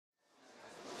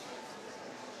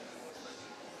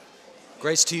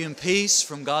Grace to you and peace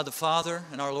from God the Father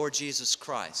and our Lord Jesus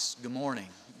Christ. Good morning.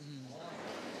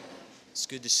 It's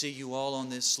good to see you all on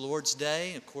this Lord's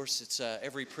Day. Of course, it's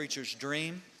every preacher's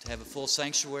dream to have a full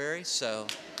sanctuary, so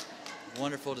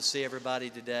wonderful to see everybody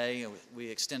today. We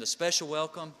extend a special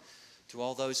welcome to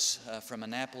all those from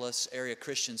Annapolis area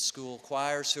Christian school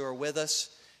choirs who are with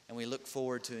us, and we look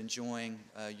forward to enjoying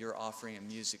your offering of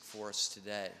music for us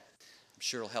today. I'm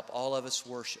sure it'll help all of us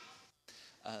worship.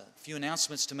 A few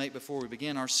announcements to make before we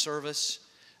begin our service.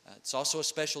 It's also a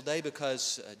special day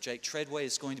because Jake Treadway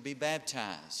is going to be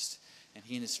baptized, and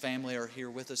he and his family are here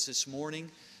with us this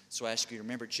morning. So I ask you to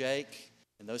remember Jake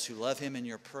and those who love him in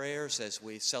your prayers as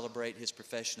we celebrate his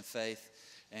profession of faith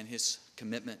and his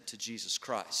commitment to Jesus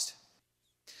Christ.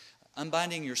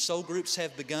 Unbinding your soul groups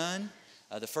have begun.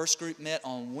 The first group met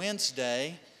on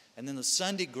Wednesday, and then the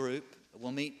Sunday group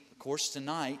will meet, of course,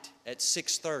 tonight at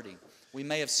 6:30. We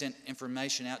may have sent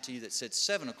information out to you that said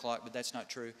 7 o'clock, but that's not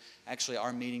true. Actually,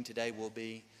 our meeting today will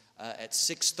be at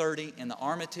 6:30 in the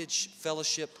Armitage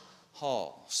Fellowship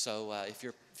Hall. So if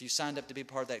you signed up to be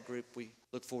part of that group, we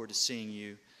look forward to seeing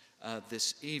you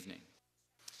this evening.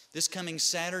 This coming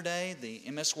Saturday, the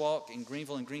MS Walk in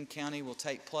Greeneville and Greene County will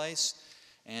take place.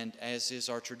 And as is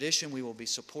our tradition, we will be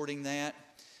supporting that.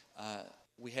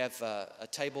 We have a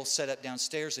table set up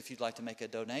downstairs if you'd like to make a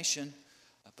donation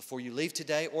before you leave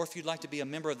today, or if you'd like to be a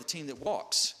member of the team that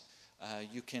walks,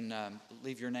 you can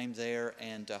leave your name there,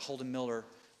 and Holden Miller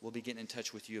will be getting in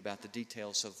touch with you about the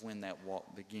details of when that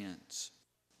walk begins.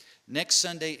 Next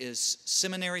Sunday is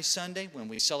Seminary Sunday, when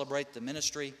we celebrate the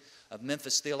ministry of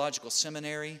Memphis Theological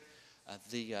Seminary,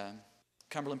 the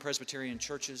Cumberland Presbyterian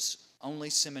Church's only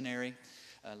seminary.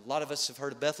 A lot of us have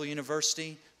heard of Bethel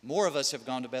University. More of us have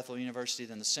gone to Bethel University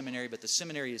than the seminary, but the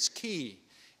seminary is key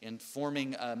in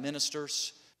forming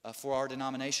ministers for our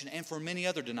denomination and for many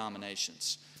other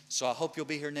denominations. So I hope you'll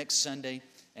be here next Sunday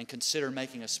and consider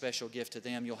making a special gift to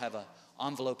them. You'll have an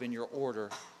envelope in your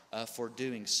order for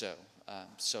doing so.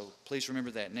 So please remember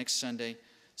that. Next Sunday,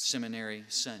 Seminary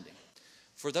Sunday.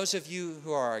 For those of you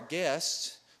who are our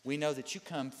guests, we know that you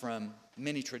come from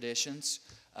many traditions.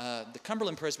 The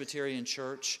Cumberland Presbyterian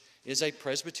Church is a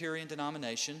Presbyterian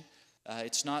denomination.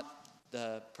 It's not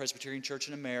the Presbyterian Church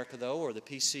in America, though, or the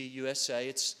PCUSA.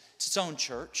 It's its own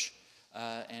church,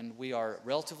 and we are a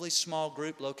relatively small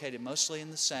group located mostly in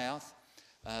the South,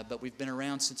 but we've been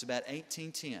around since about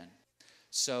 1810.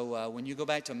 So when you go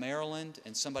back to Maryland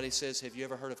and somebody says, "Have you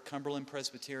ever heard of Cumberland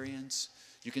Presbyterians?"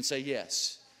 you can say,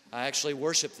 "Yes, I actually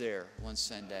worshiped there one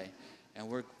Sunday," and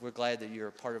we're glad that you're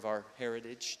a part of our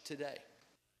heritage today.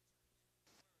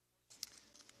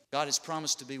 God has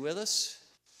promised to be with us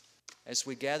as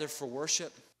we gather for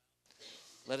worship.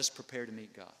 Let us prepare to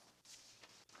meet God.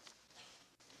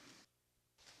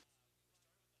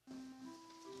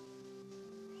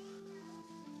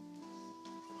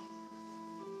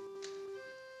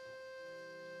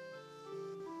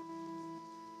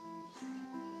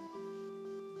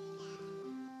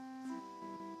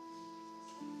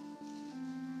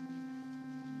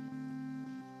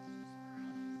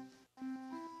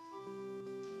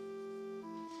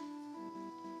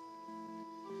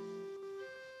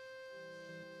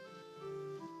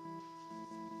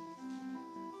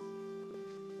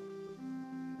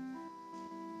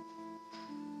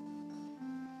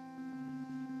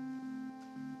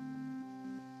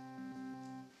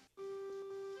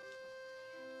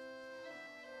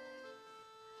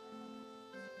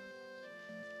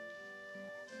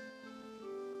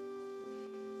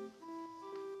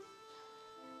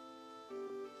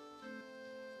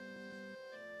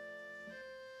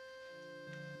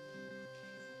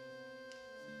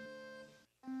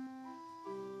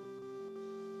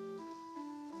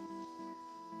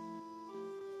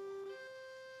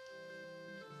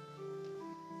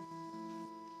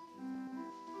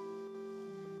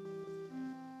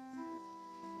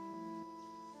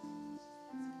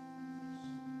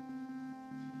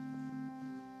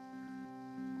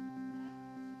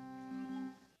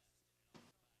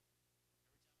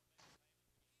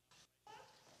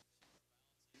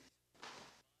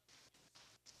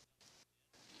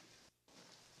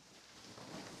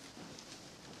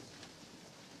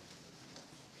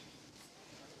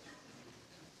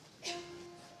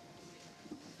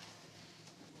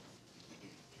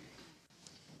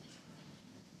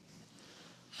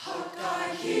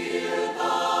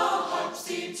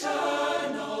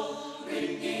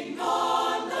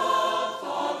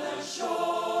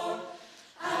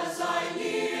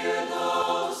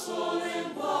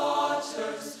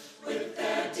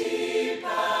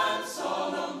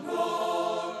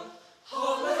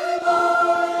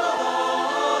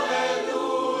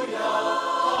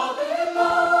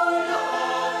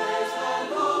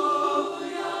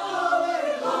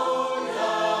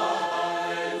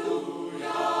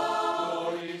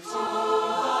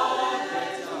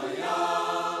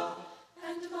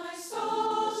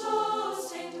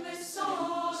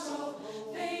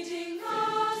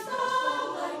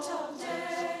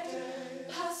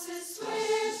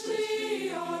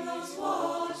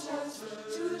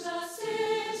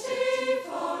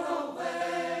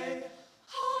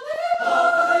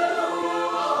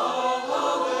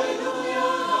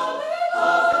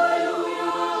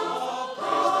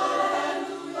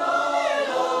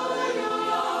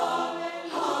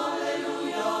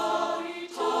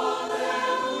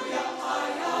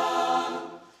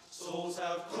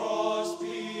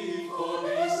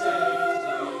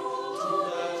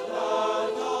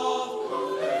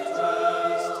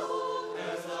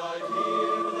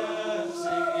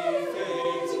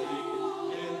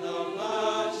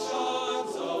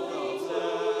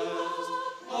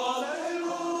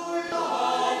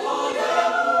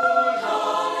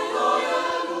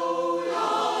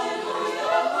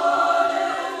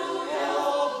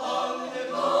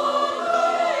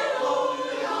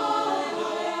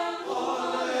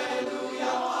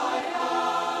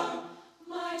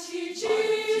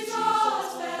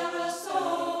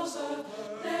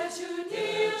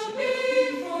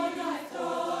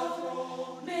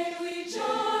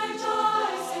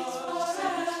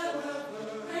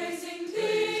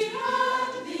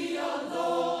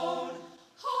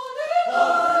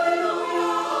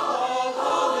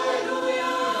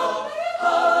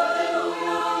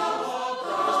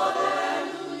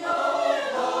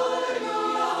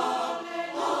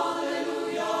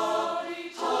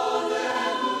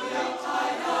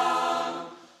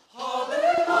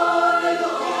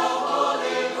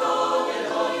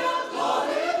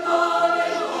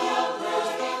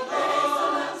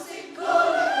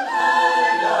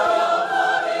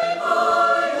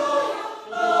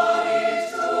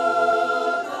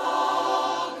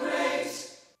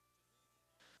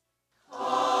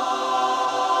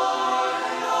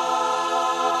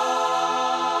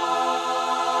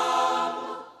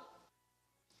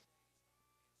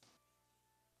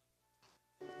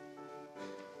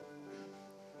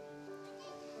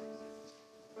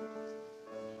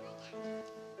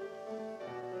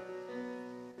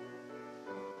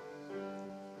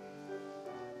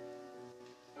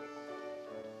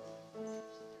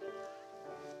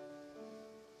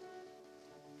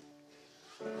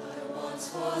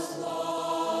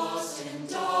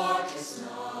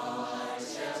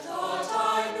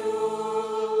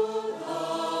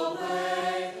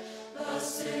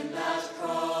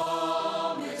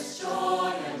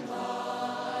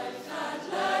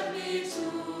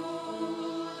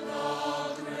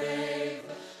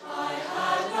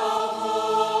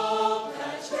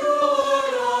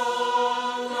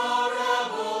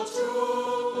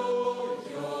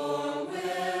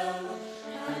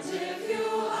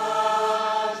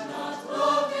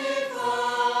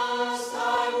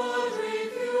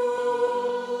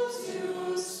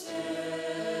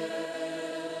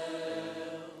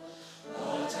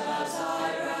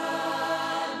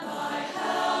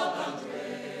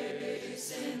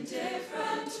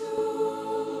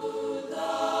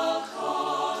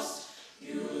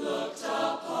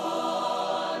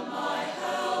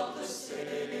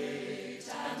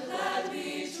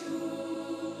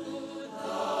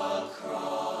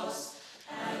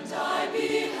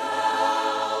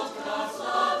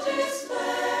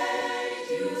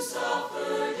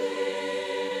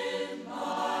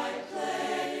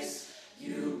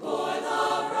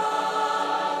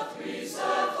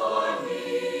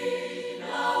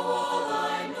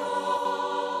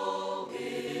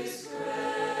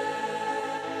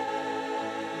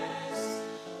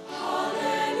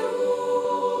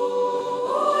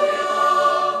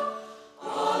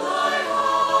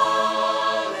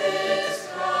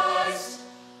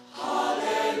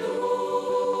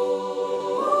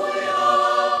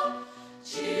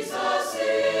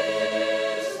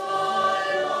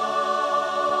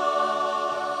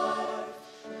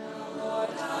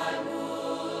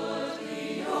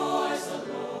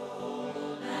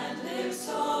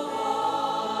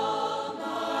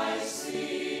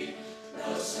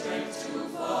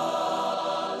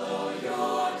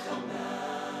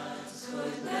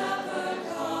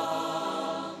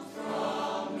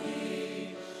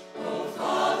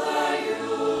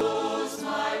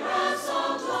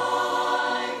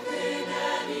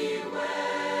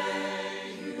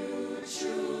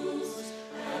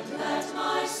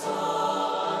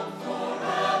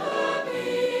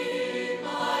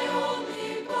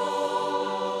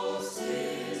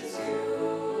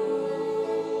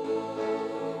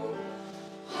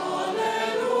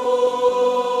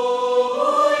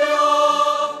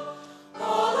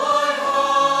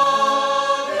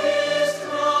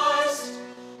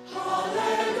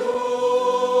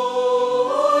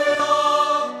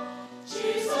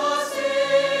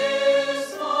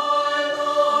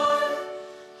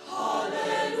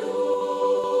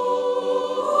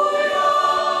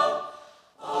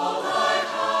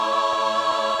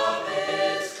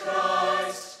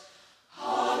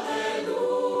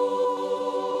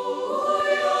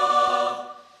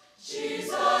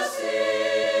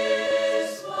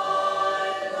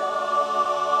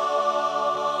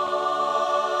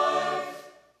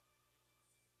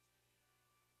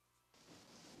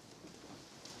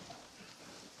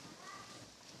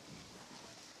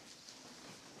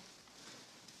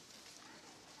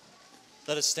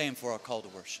 Let us stand for our call to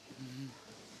worship.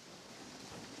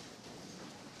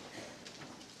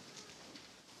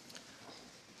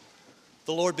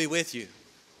 The Lord be with you.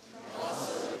 And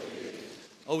also with you.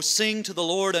 Oh, sing to the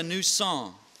Lord a new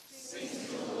song. Sing to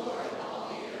the Lord, all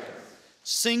the earth.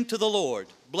 Sing to the Lord.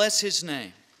 Bless His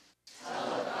name.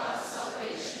 Tell of God's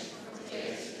salvation from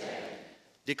day to day.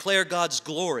 Declare God's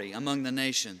glory among the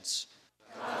nations.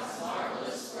 God's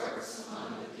marvelous works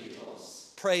among the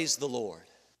peoples. Praise the Lord.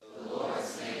 The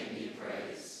Lord's name be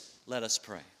praised. Let us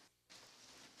pray.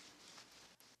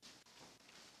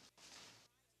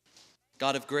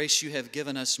 God of grace, you have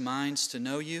given us minds to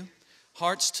know you,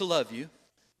 hearts to love you,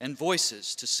 and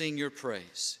voices to sing your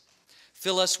praise.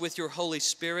 Fill us with your Holy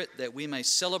Spirit that we may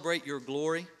celebrate your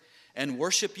glory and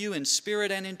worship you in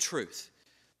spirit and in truth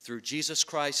through Jesus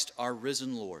Christ, our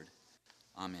risen Lord.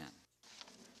 Amen.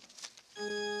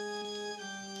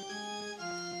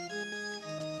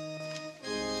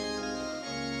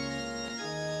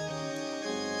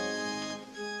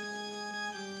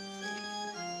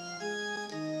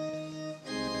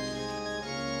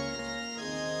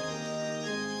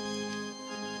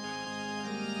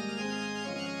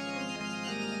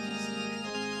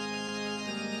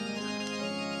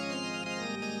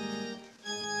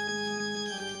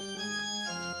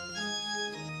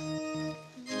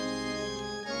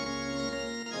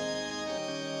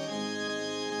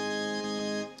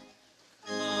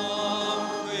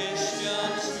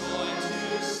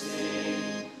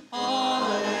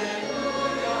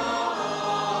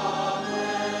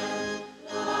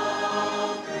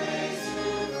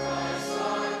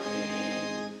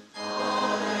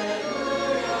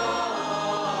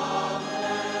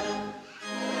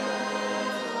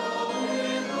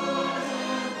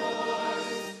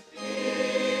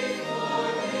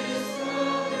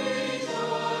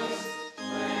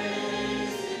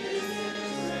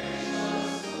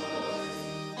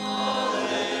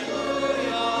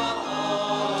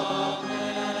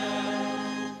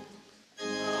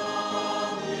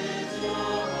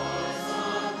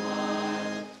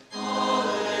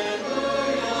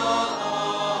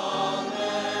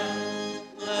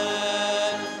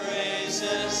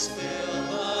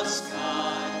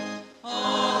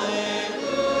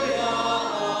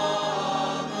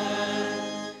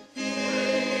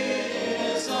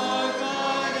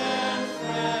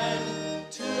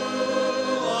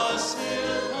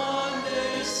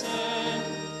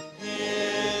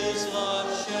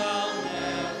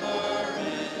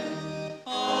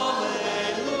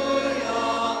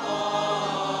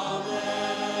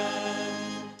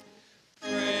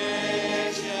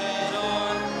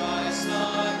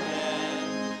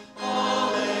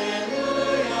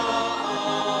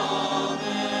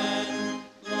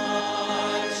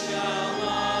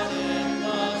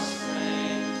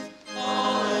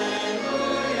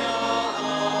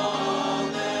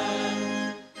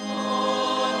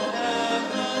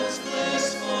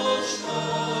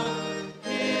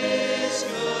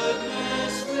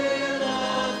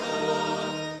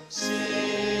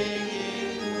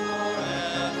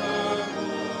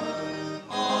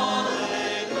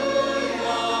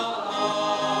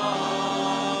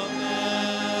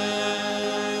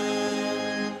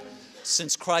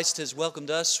 Since Christ has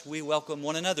welcomed us, we welcome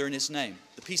one another in His name.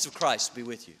 The peace of Christ be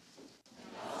with you.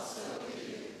 And also with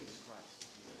you.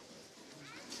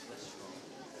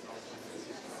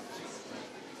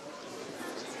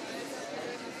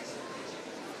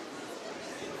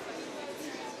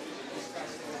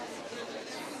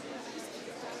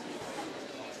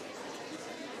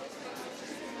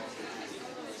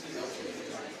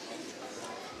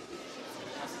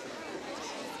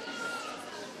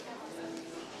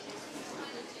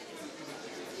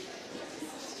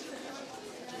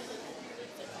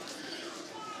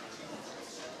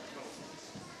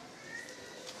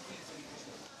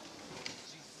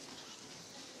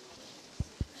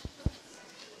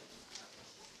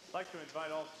 I'd like to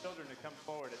invite all children to come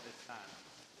forward at this time.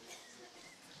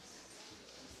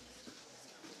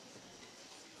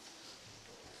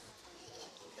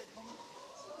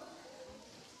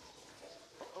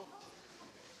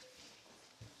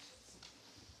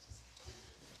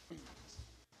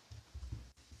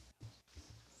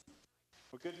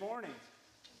 Well, good morning.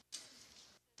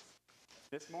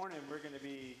 This morning we're going to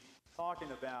be talking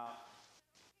about,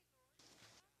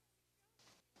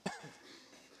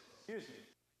 excuse me.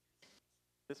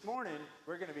 This morning,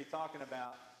 we're going to be talking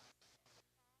about,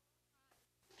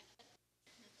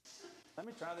 let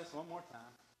me try this one more time.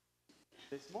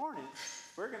 This morning,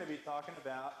 we're going to be talking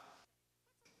about,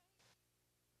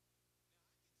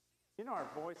 you know, our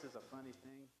voice is a funny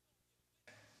thing.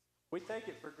 We take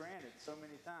it for granted so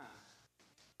many times.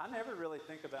 I never really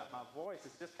think about my voice.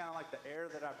 It's just kind of like the air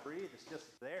that I breathe. It's just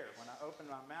there. When I open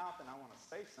my mouth and I want to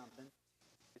say something,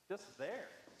 it's just there.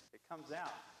 It comes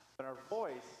out. But our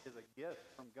voice is a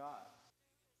gift from God.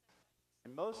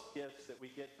 And most gifts that we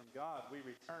get from God, we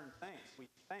return thanks. We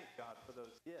thank God for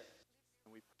those gifts. And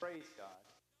we praise God.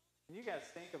 Can you guys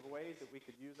think of ways that we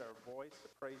could use our voice to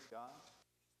praise God?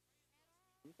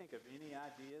 Can you think of any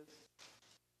ideas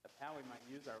of how we might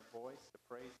use our voice to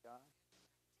praise God?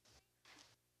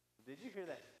 Did you hear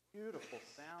that beautiful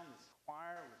sound this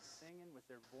choir was singing with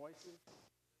their voices?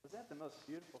 Was that the most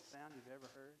beautiful sound you've ever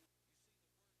heard?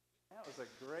 That was a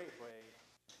great way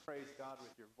to praise God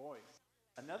with your voice.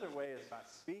 Another way is by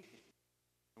speaking.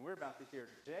 And we're about to hear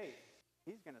Jake.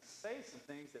 He's going to say some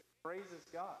things that praises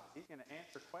God. He's going to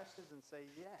answer questions and say,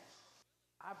 yes,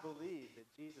 I believe that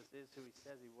Jesus is who he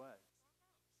says he was.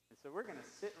 And so we're going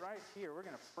to sit right here. We're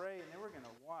going to pray, and then we're going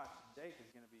to watch. Jake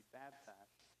is going to be baptized.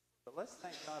 But let's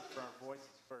thank God for our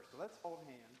voices first. So let's hold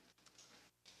hands.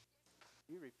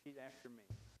 You repeat after me.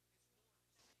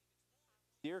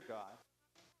 Dear God,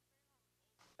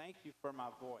 thank you for my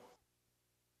voice.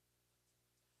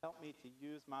 Help me to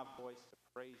use my voice to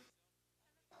praise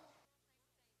you.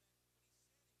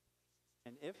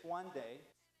 And if one day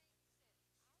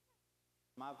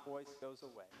my voice goes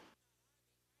away,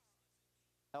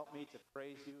 help me to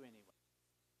praise you anyway.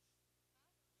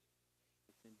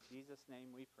 It's in Jesus'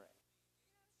 name we pray.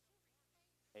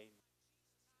 Amen.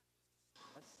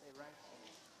 Let's stay right here.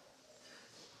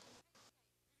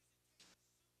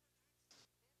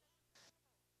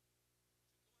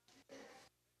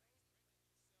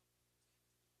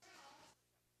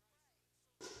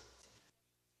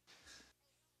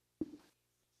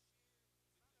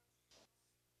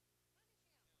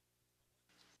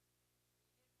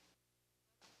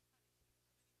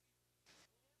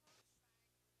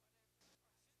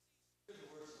 The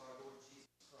words of our Lord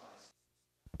Jesus Christ.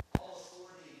 All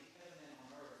authority in heaven and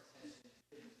on earth has been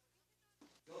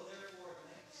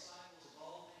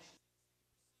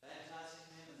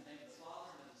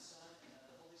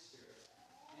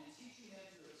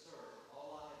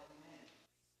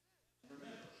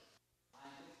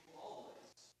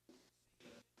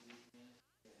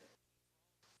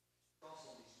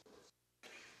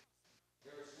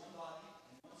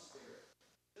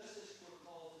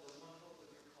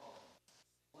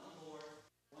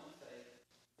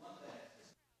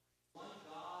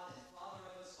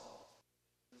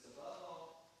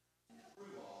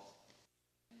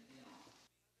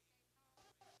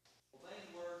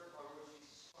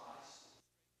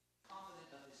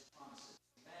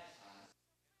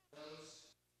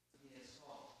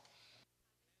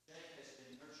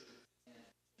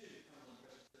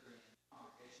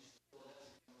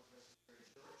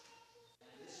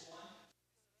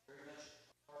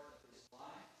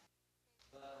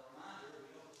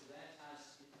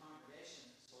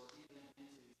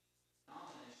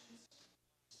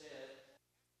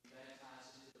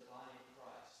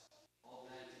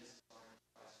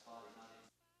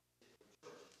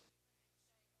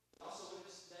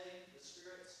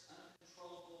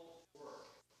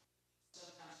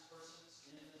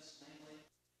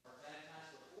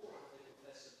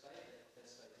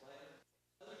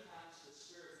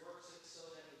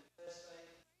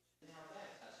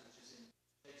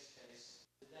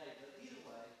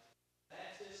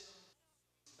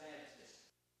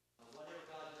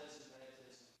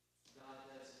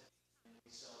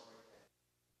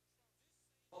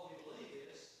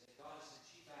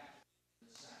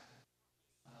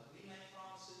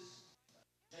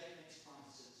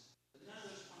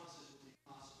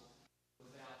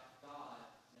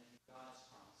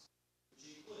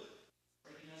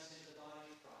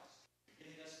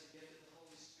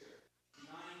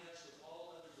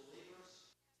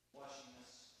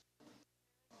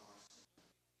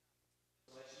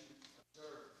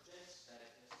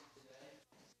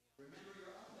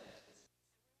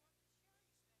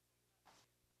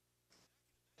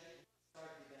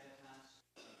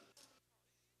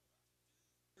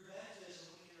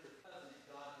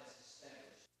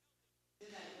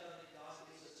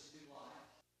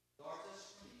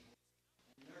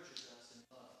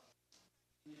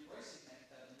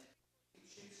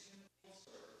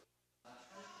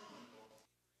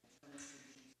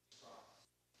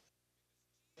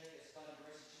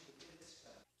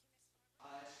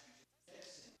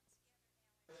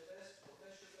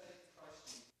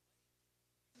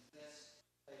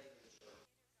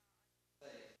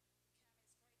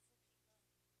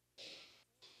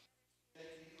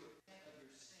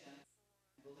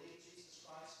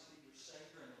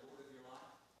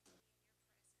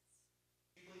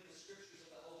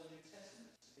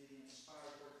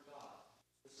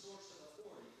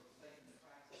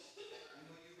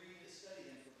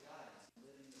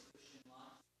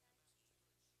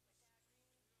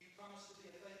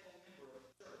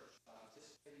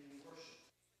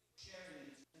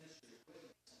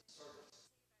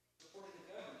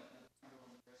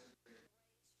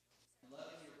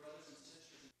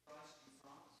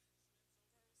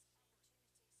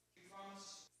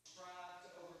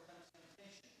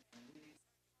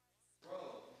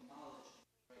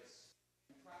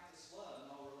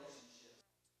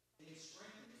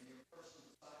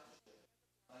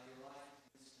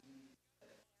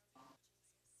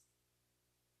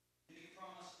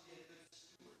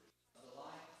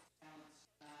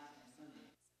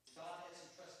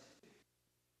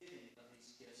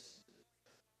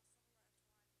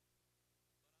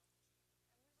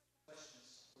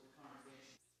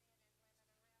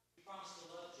promise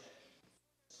to love Jackie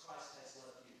as Christ has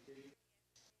loved you. Do you?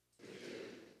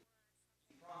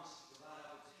 You promise to provide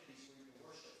opportunities for you to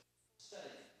worship,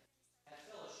 study, have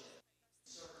fellowship,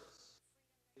 service.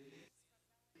 Do you?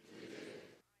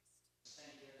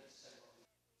 Stand together and say what we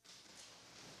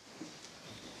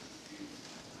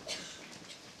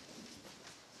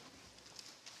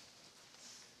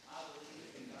I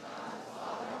believe in God.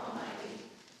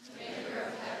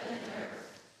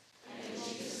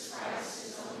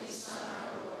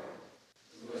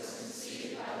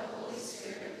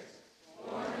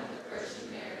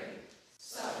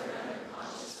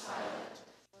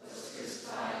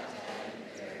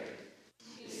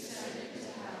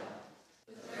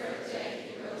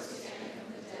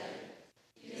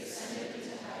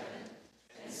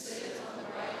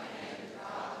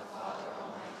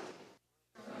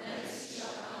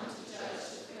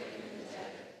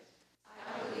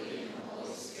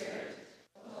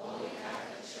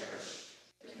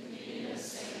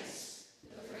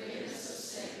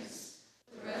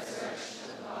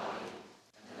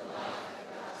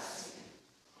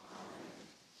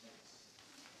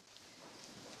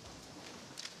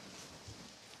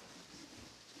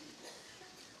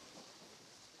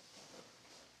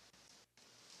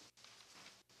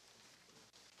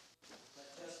 Let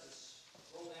justice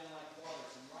roll down like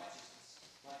waters and righteousness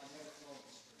like an ever-flowing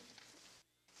stream.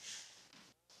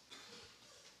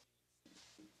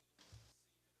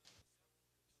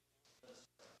 Let us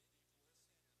pray.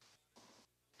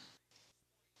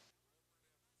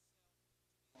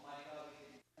 Almighty God, we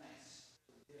give you thanks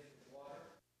for the gift of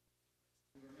water.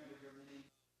 We remember your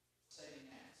many saving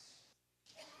acts.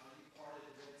 How you parted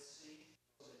the Red Sea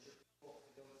so that your people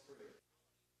could go through.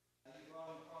 How you brought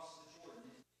them across the Jordan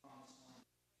into the promised land.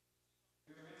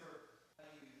 We remember how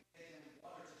you gave them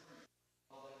water to drink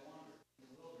while they wandered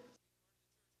in the wilderness.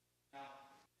 How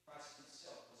Christ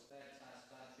himself was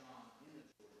baptized by John in the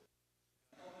Jordan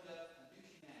and opened up a new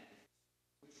humanity,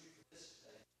 which we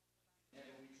participate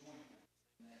whenever we join him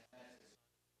in that baptism.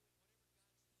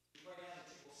 We pray now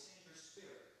that you will send your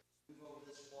Spirit move over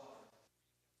this water,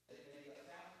 that it may be a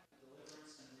fountain of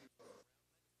deliverance and rebirth.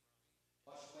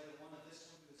 Wash away the one of this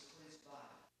one who is cleansed by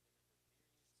it.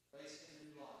 Raise him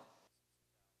in new life.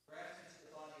 Graft into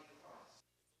the body of Christ.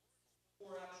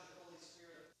 Pour out your Holy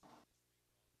Spirit upon him,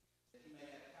 that he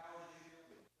may have power to do your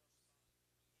will.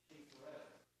 King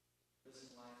forever,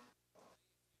 risen life in Christ.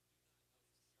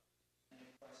 In the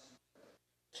name of Christ we pray.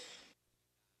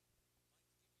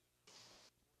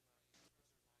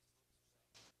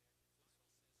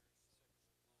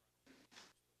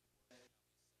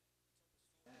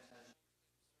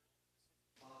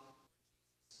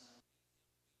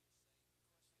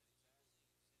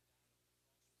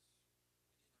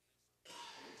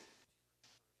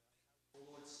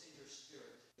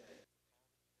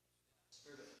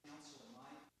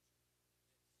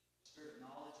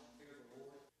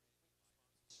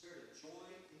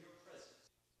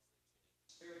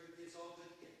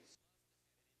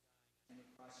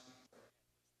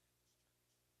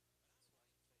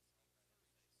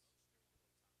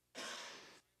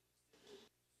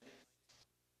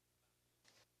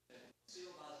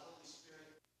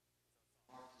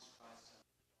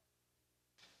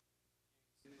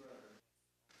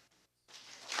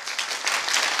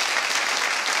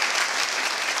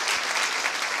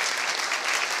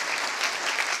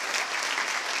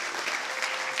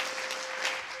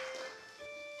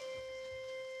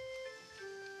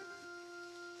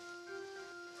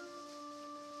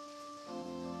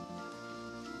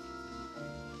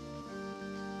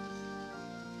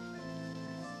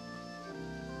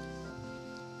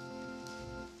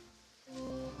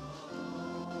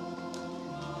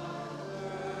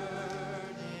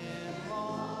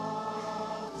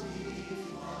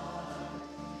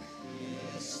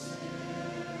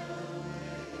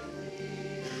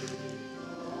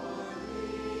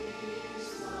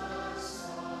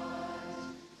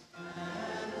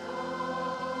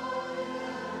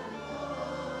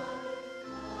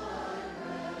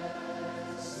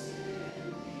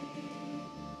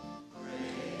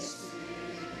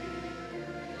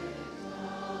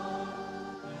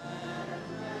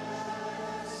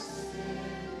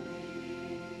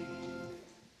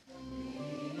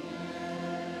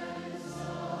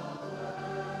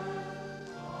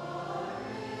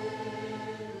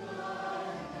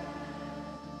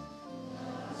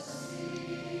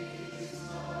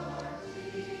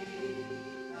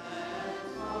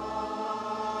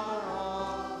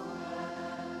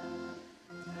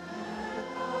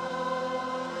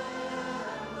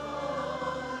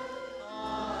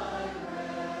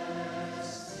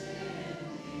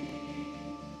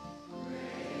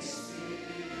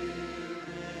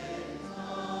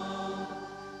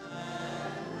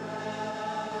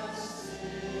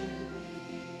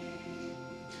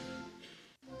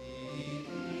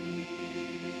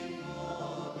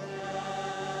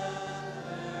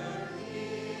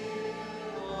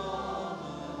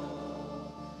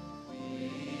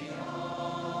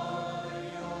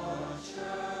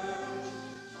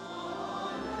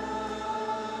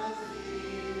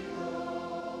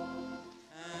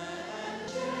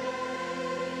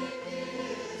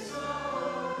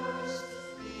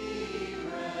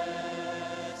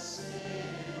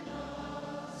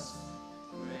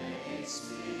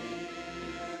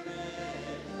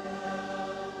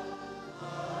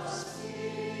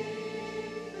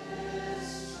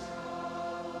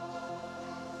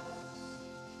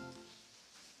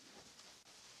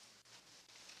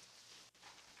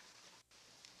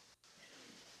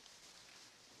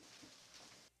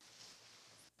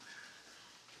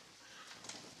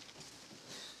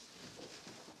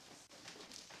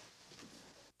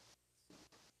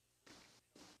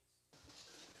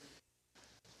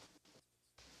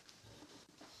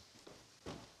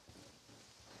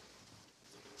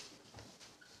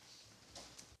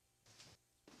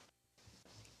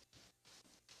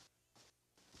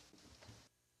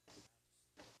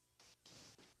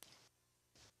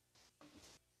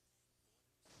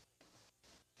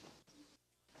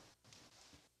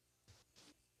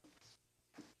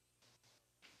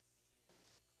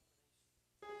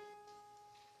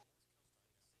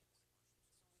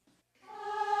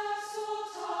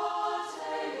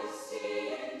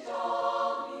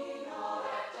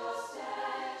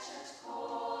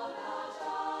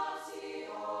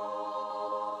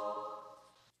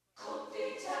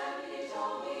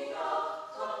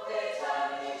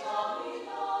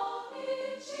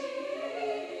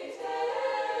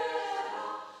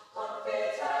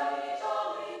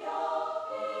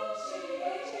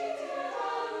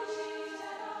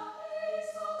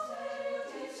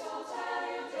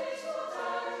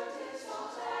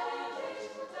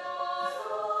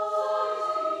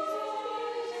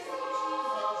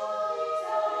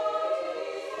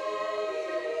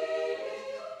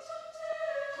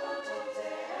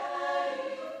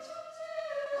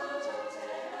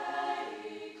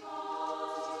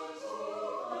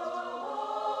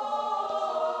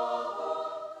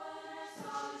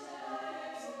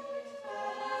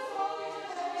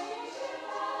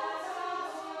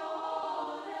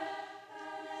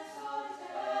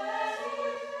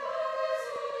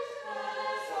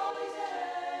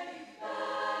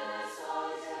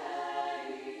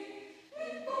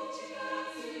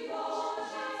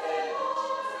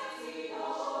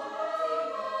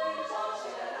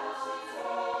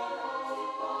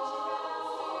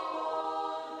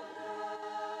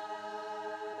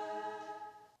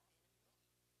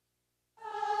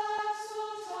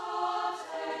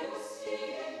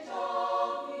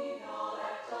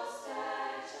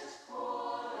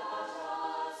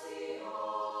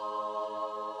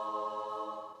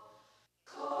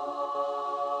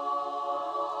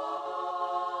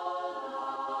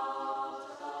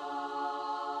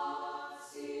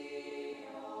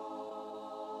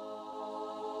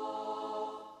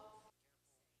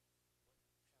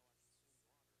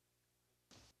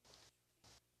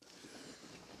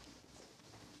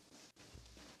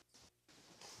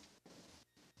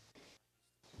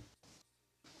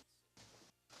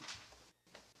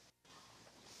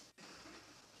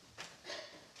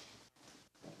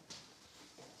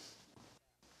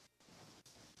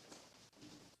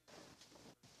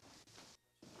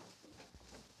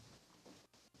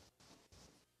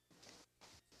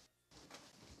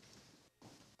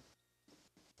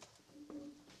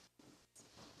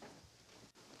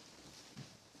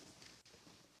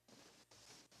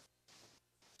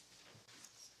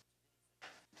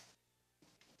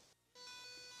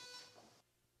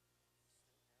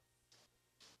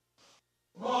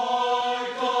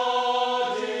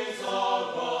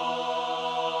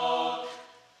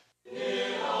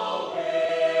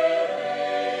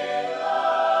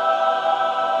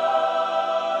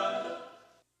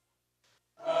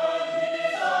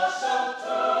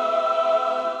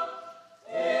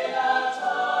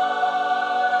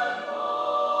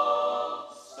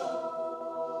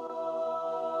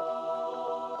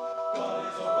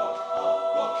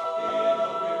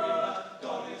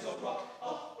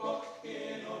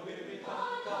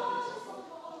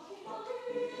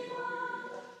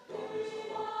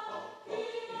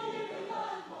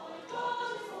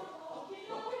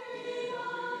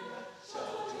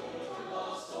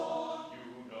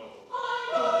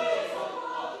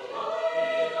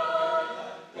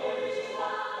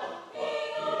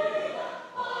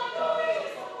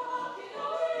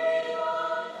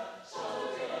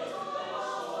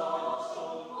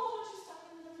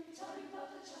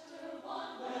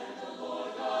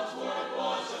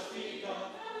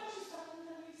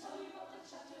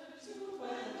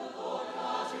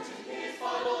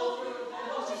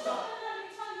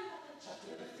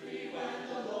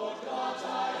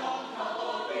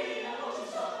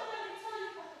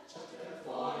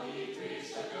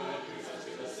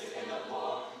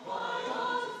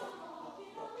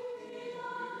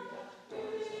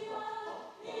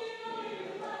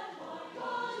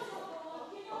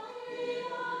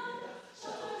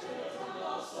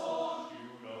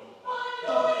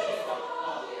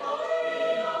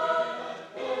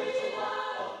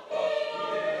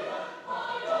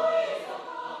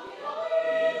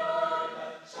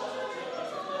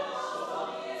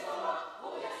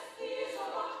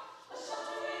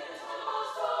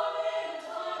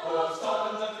 Oh,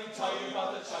 stop and let me tell you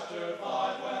about the chapter 5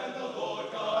 when the Lord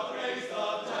God raised the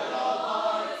dead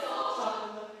alive. Stop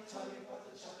and let me tell you about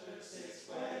the chapter 6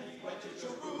 when he went to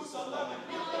Jerusalem and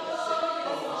healed the sick.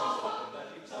 Oh, stop and let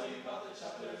me tell you about the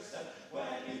chapter 7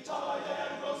 when he died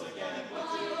and rose again and went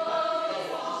to heaven.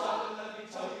 Oh, stop and let me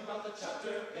tell you about the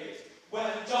chapter 8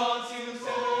 when John seen him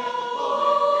standing at the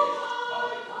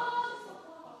golden gate.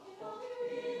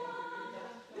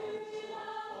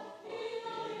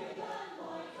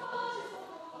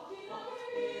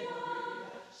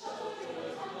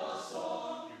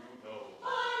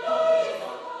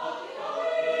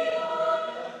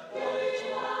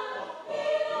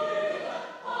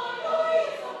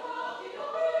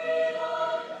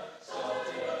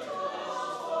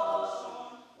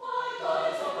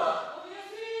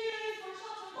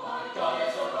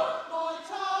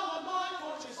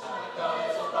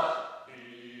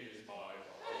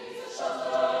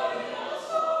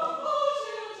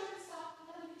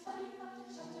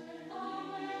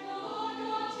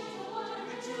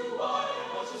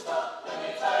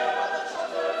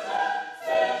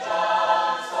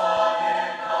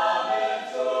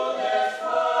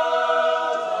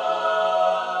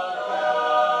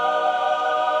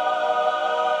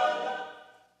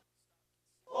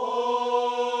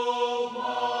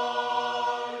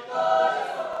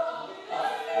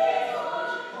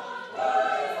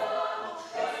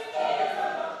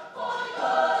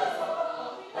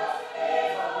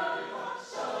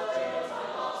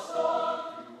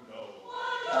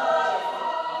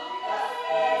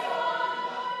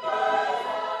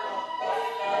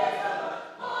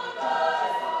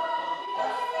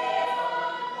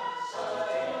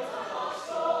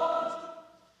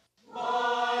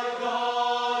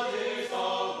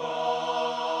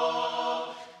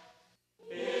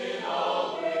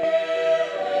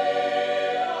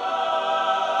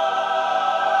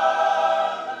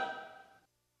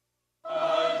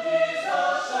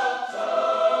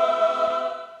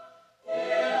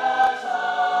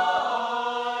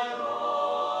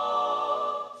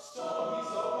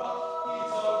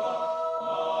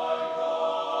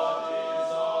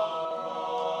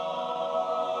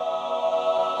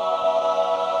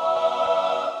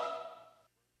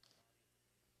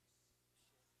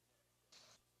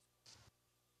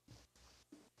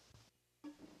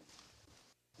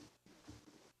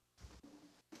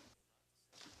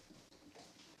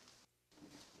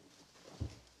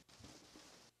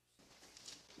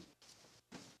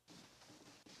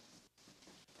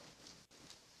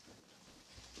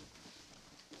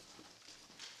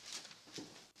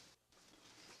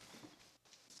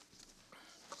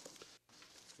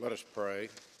 Let us pray.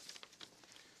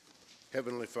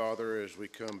 Heavenly Father, as we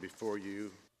come before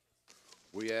you,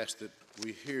 we ask that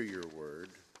we hear your word.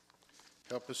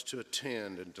 Help us to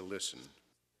attend and to listen.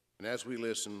 And as we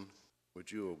listen,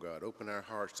 would you, O God, open our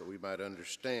hearts that we might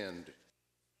understand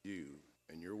you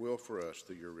and your will for us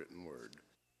through your written word.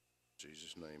 In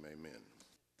Jesus' name, amen.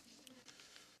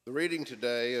 The reading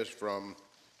today is from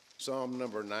Psalm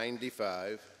number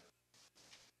 95,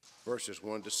 verses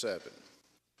 1 to 7.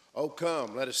 O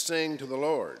come, let us sing to the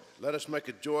Lord. Let us make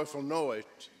a joyful noise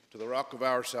to the rock of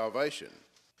our salvation.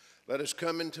 Let us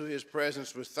come into his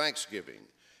presence with thanksgiving,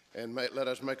 and let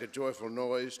us make a joyful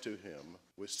noise to him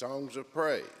with songs of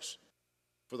praise.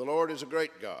 For the Lord is a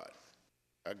great God,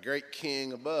 a great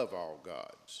King above all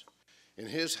gods. In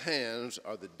his hands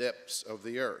are the depths of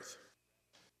the earth.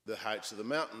 The heights of the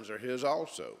mountains are his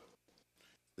also.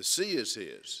 The sea is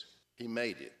his. He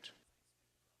made it.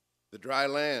 The dry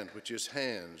land which his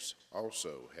hands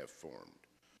also have formed.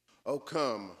 O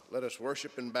come, let us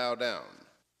worship and bow down.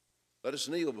 Let us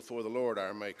kneel before the Lord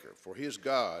our Maker, for he is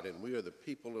God, and we are the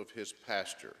people of his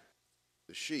pasture,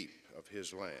 the sheep of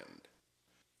his land.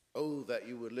 Oh, that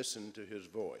you would listen to his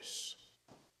voice.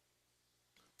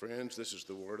 Friends, this is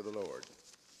the word of the Lord.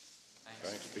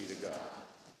 Thanks be to God.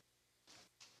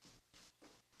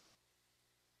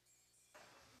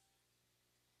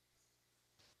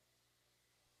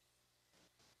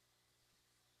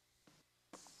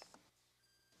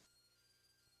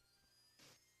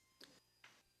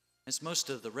 As most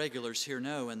of the regulars here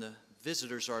know, and the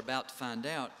visitors are about to find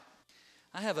out,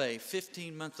 I have a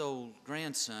 15-month-old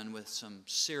grandson with some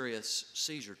serious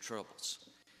seizure troubles.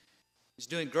 He's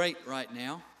doing great right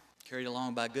now, carried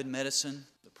along by good medicine,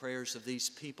 the prayers of these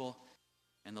people,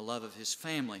 and the love of his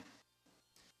family.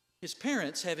 His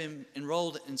parents have him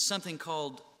enrolled in something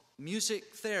called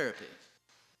music therapy.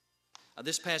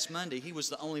 This past Monday, he was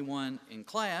the only one in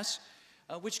class,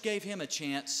 which gave him a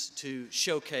chance to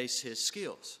showcase his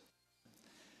skills.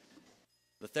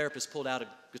 The therapist pulled out a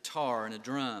guitar and a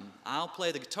drum. "I'll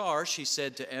play the guitar," she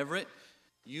said to Everett.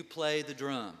 you play the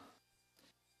drum.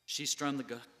 She strummed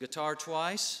the guitar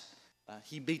twice.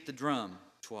 He beat the drum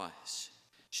twice.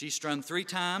 She strummed 3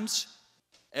 times.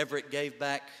 Everett gave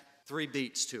back 3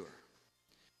 beats to her.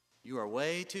 You are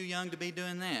way too young to be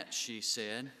doing that, she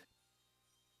said.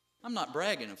 I'm not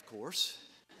bragging, of course.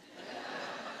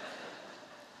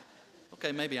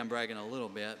 Okay, maybe I'm bragging a little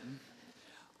bit.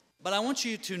 But I want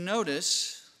you to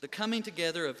notice the coming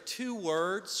together of 2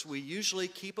 words we usually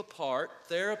keep apart,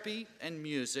 therapy and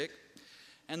music,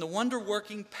 and the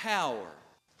wonder-working power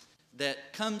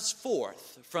that comes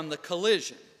forth from the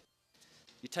collision.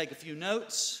 You take a few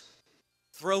notes,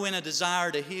 throw in a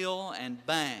desire to heal, and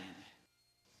bang,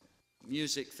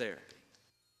 music therapy.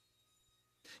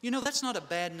 You know, that's not a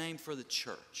bad name for the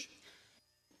church.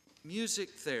 Music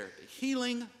therapy,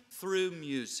 healing through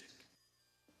music.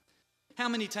 How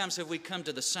many times have we come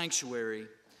to the sanctuary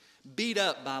beat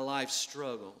up by life's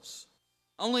struggles,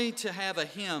 only to have a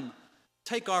hymn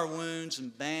take our wounds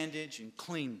and bandage and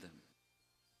clean them?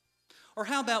 Or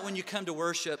how about when you come to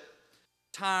worship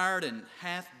tired and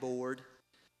half bored,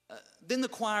 then the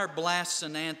choir blasts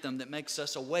an anthem that makes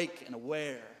us awake and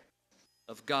aware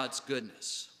of God's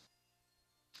goodness.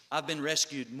 I've been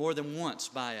rescued more than once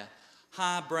by a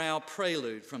highbrow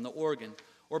prelude from the organ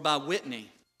or by Whitney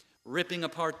ripping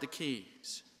apart the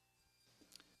keys.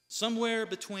 Somewhere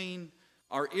between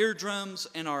our eardrums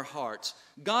and our hearts,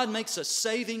 God makes a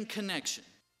saving connection,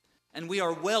 and we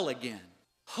are well again,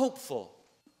 hopeful,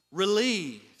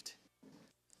 relieved.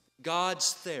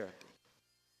 God's therapy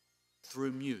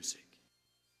through music.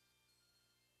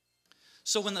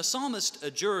 So when the psalmist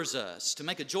adjures us to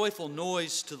make a joyful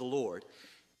noise to the Lord,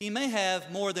 he may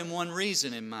have more than one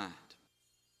reason in mind.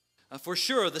 For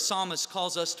sure, the psalmist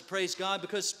calls us to praise God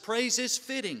because praise is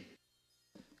fitting.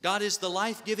 God is the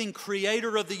life-giving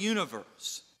creator of the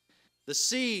universe. The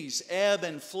seas ebb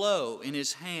and flow in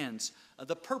his hands.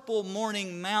 The purple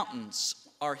morning mountains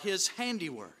are his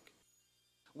handiwork.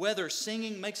 Whether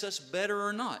singing makes us better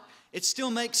or not, it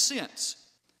still makes sense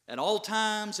at all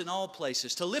times and all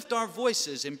places to lift our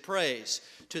voices in praise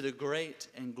to the great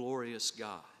and glorious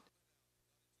God.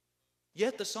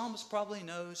 Yet the psalmist probably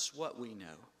knows what we know.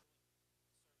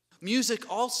 Music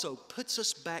also puts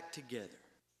us back together.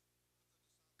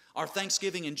 Our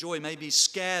thanksgiving and joy may be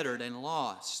scattered and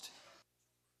lost,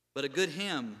 but a good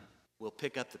hymn will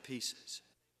pick up the pieces.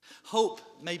 Hope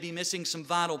may be missing some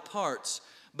vital parts,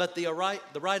 but the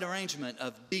right arrangement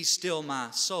of "Be Still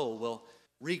My Soul" will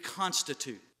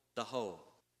reconstitute the whole.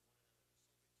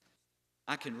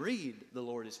 I can read "The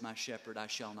Lord is my shepherd, I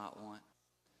shall not want,"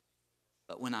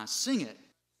 but when I sing it,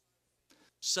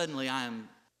 suddenly I am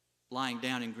lying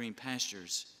down in green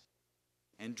pastures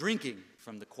and drinking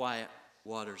from the quiet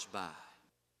waters by.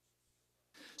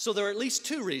 So there are at least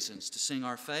 2 reasons to sing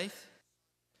our faith.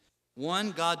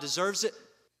 1, God deserves it.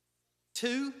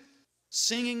 2,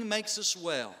 singing makes us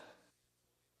well.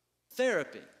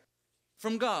 Therapy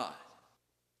from God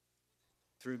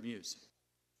through music.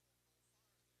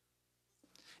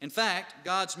 In fact,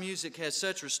 God's music has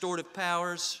such restorative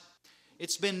powers,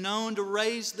 it's been known to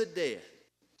raise the dead.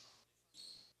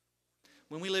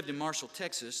 When we lived in Marshall,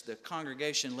 Texas, the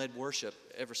congregation led worship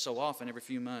ever so often, every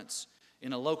few months,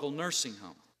 in a local nursing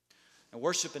home. And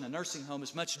worship in a nursing home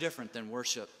is much different than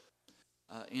worship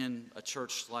in a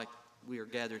church like we are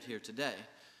gathered here today.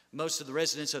 Most of the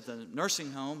residents of the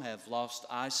nursing home have lost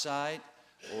eyesight,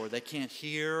 or they can't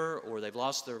hear, or they've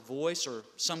lost their voice, or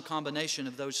some combination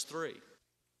of those 3.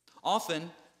 Often,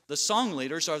 the song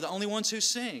leaders are the only ones who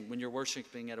sing when you're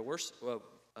worshiping at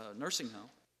a nursing home.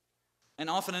 And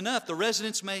often enough, the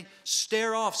residents may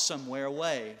stare off somewhere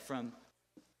away from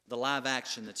the live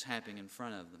action that's happening in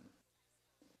front of them.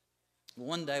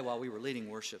 One day while we were leading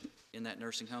worship in that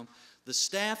nursing home, the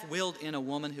staff wheeled in a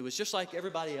woman who was just like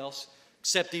everybody else,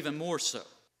 except even more so.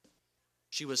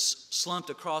 She was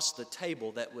slumped across the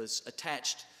table that was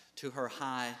attached to her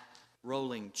high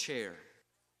rolling chair.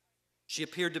 She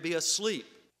appeared to be asleep,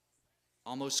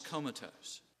 almost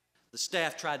comatose. The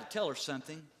staff tried to tell her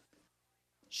something.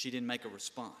 She didn't make a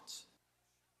response.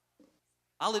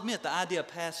 I'll admit the idea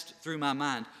passed through my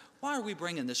mind. Why are we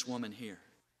bringing this woman here?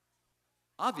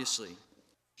 Obviously,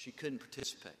 she couldn't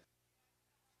participate.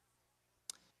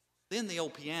 Then the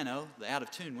old piano, the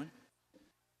out-of-tune one,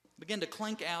 began to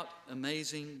clink out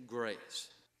Amazing Grace.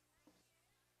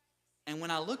 And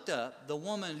when I looked up, the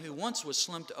woman who once was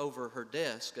slumped over her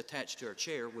desk attached to her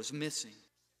chair was missing.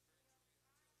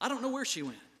 I don't know where she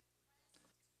went.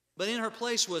 But in her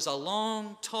place was a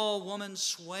long, tall woman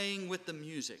swaying with the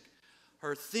music,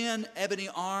 her thin ebony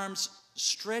arms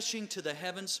stretching to the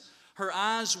heavens, her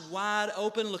eyes wide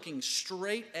open, looking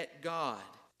straight at God.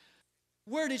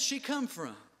 Where did she come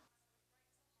from?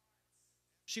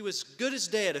 She was good as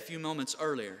dead a few moments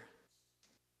earlier,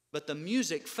 but the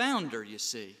music found her, you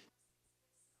see,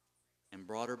 and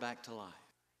brought her back to life.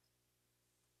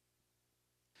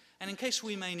 And in case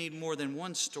we may need more than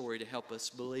one story to help us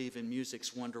believe in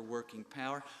music's wonder-working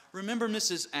power, remember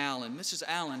Mrs. Allen. Mrs.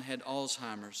 Allen had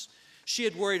Alzheimer's. She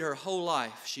had worried her whole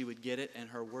life she would get it, and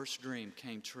her worst dream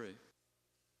came true.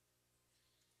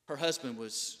 Her husband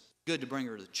was good to bring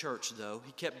her to church, though.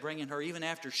 He kept bringing her even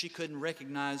after she couldn't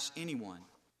recognize anyone.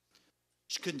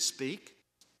 She couldn't speak.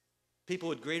 People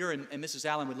would greet her, and Mrs.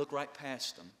 Allen would look right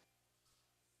past them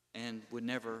and would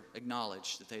never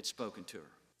acknowledge that they had spoken to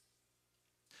her.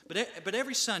 But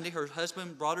every Sunday, her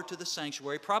husband brought her to the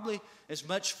sanctuary, probably as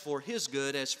much for his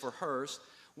good as for hers.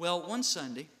 Well, one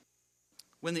Sunday,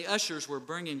 when the ushers were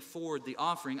bringing forward the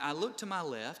offering, I looked to my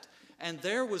left, and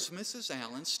there was Mrs.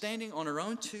 Allen standing on her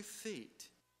own 2 feet.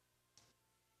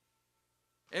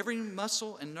 Every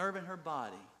muscle and nerve in her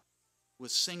body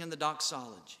was singing the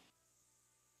doxology.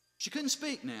 She couldn't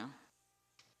speak now,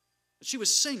 but she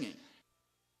was singing.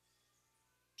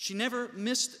 She never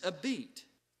missed a beat.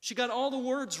 She got all the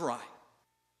words right.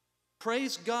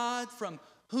 Praise God, from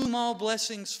whom all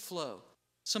blessings flow.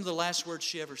 Some of the last words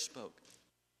she ever spoke.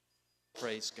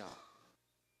 Praise God.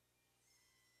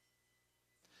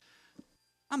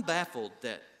 I'm baffled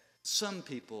that some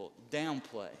people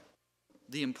downplay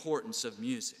the importance of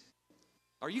music.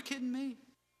 Are you kidding me?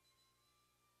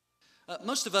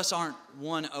 Most of us aren't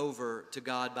won over to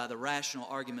God by the rational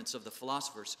arguments of the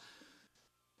philosophers.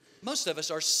 Most of us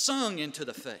are sung into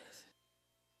the faith.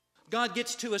 God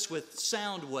gets to us with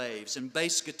sound waves and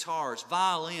bass guitars,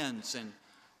 violins, and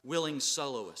willing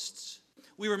soloists.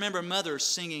 We remember Mother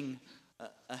singing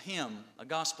a hymn, a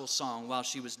gospel song, while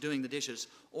she was doing the dishes,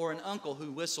 or an uncle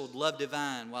who whistled Love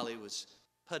Divine while he was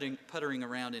puttering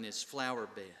around in his flower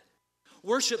bed.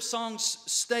 Worship songs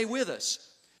stay with us,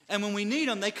 and when we need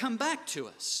them, they come back to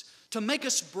us to make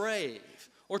us brave,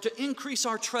 or to increase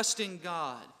our trust in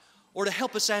God, or to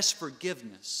help us ask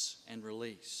forgiveness and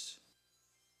release.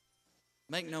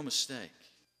 Make no mistake,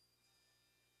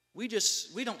 we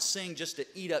don't sing just to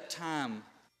eat up time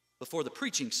before the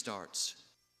preaching starts.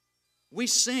 We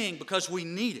sing because we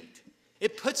need it.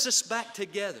 It puts us back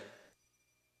together.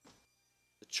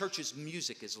 The church's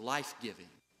music is life-giving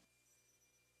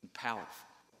and powerful.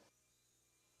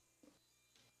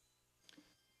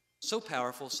 So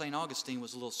powerful, St. Augustine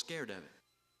was a little scared of it.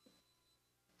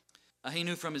 He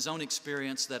knew from his own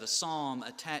experience that a psalm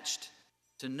attached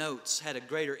to notes had a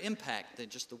greater impact than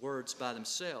just the words by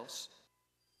themselves.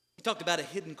 He talked about a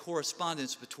hidden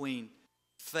correspondence between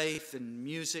faith and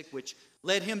music, which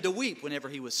led him to weep whenever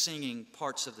he was singing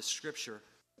parts of the Scripture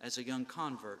as a young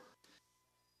convert.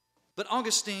 But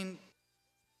Augustine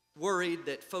worried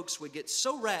that folks would get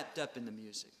so wrapped up in the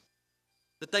music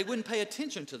that they wouldn't pay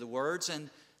attention to the words,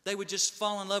 and they would just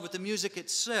fall in love with the music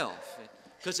itself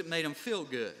because it made them feel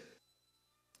good.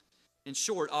 In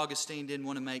short, Augustine didn't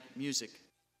want to make music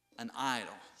an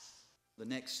idol, the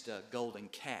next golden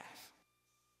calf.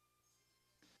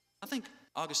 I think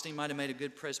Augustine might have made a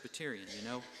good Presbyterian,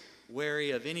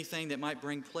 wary of anything that might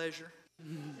bring pleasure.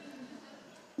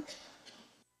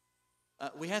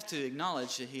 We have to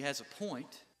acknowledge that he has a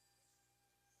point,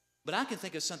 but I can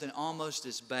think of something almost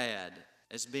as bad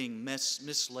as being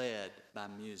misled by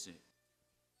music.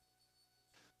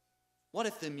 What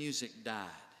if the music died?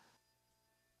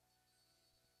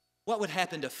 What would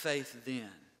happen to faith then?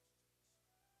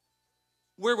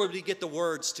 Where would we get the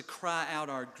words to cry out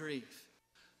our grief?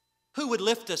 Who would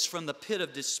lift us from the pit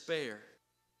of despair?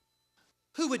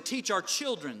 Who would teach our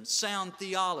children sound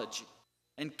theology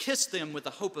and kiss them with the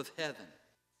hope of heaven?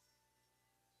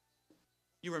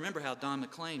 You remember how Don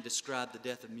McLean described the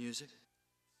death of music?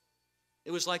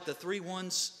 It was like the three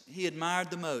ones he admired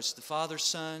the most, the Father,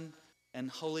 Son,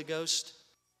 and Holy Ghost.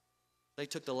 They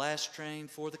took the last train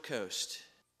for the coast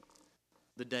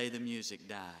the day the music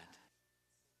died.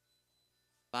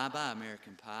 Bye-bye,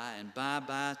 American Pie, and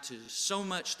bye-bye to so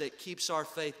much that keeps our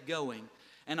faith going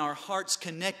and our hearts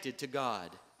connected to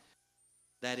God.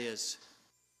 That is,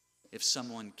 if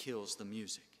someone kills the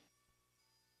music.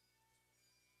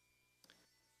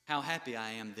 How happy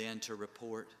I am then to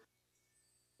report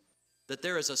that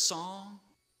there is a song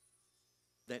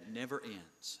that never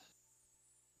ends.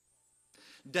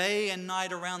 Day and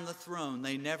night around the throne,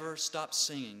 they never stop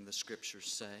singing, the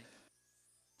Scriptures say.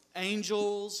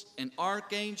 Angels and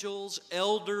archangels,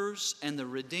 elders, and the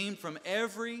redeemed from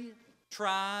every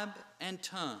tribe and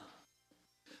tongue.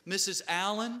 Mrs.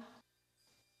 Allen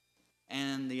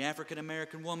and the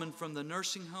African-American woman from the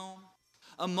nursing home,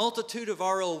 a multitude of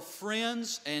our old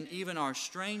friends and even our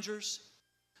strangers,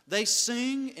 they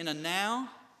sing in a now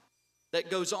that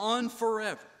goes on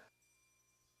forever.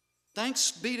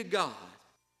 Thanks be to God,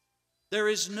 there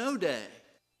is no day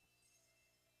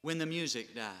when the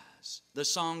music dies. The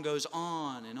song goes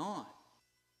on and on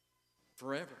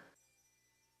forever.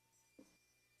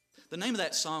 The name of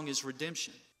that song is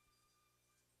Redemption.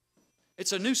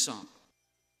 It's a new song.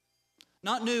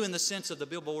 Not new in the sense of the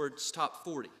Billboard's top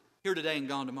 40, here today and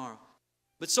gone tomorrow,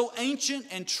 but so ancient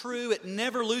and true it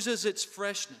never loses its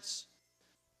freshness.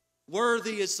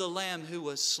 Worthy is the Lamb who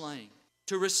was slain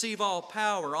to receive all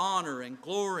power, honor, and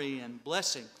glory and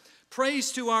blessing.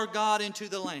 Praise to our God and to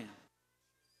the Lamb,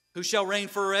 who shall reign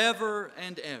forever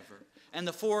and ever. And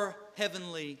the four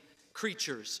heavenly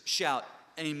creatures shout,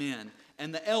 Amen.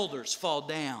 And the elders fall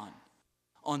down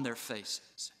on their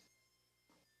faces.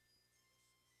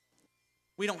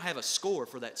 We don't have a score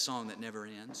for that song that never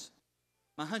ends.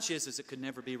 My hunch is it could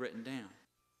never be written down.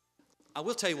 I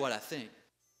will tell you what I think.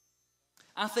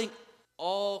 I think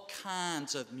all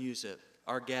kinds of music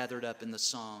are gathered up in the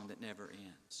song that never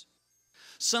ends.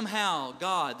 Somehow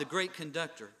God, the great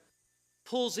conductor,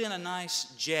 pulls in a nice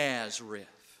jazz riff,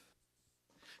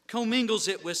 commingles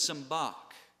it with some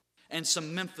Bach and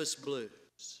some Memphis blues,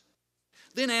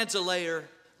 then adds a layer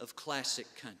of classic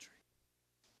country.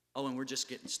 Oh, and we're just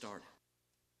getting started.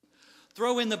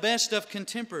 Throw in the best of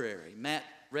contemporary, Matt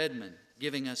Redman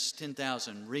giving us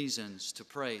 10,000 reasons to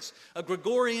praise, a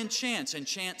Gregorian chants and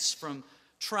chants from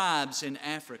tribes in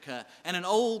Africa, and an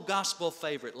old gospel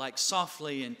favorite like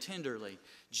Softly and Tenderly,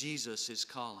 Jesus is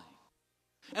Calling.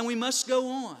 And we must go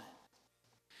on,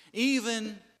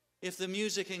 even if the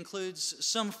music includes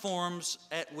some forms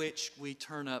at which we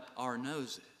turn up our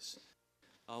noses.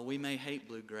 Oh, we may hate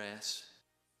bluegrass,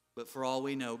 but for all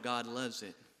we know, God loves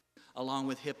it, along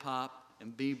with hip-hop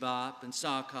and bebop and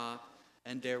sock hop,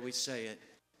 and dare we say it,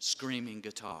 screaming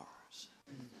guitars.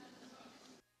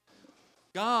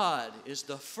 God is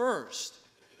the first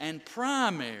and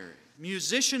primary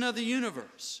musician of the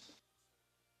universe.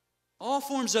 All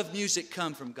forms of music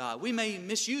come from God. We may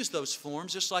misuse those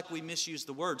forms just like we misuse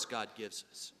the words God gives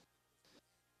us.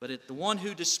 But the one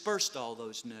who dispersed all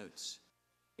those notes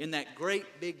in that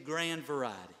great big grand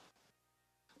variety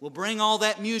will bring all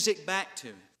that music back to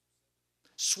Him,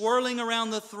 swirling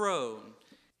around the throne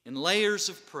in layers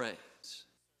of praise.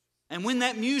 And when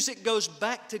that music goes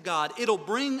back to God, it'll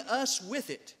bring us with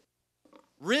it,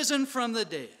 risen from the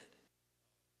dead.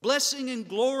 Blessing and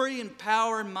glory and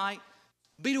power and might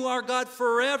be to our God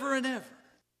forever and ever.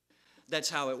 That's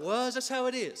how it was, that's how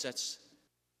it is, that's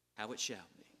how it shall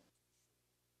be.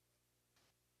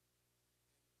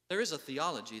 There is a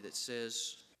theology that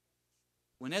says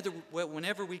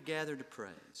whenever we gather to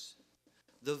praise,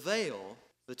 the veil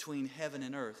between heaven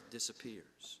and earth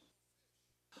disappears.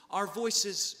 Our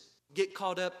voices get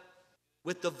caught up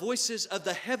with the voices of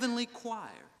the heavenly choir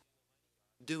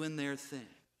doing their thing.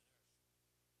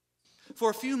 For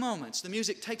a few moments, the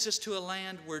music takes us to a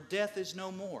land where death is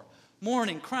no more.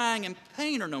 Mourning, crying, and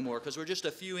pain are no more because we're just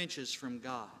a few inches from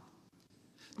God.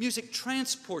 Music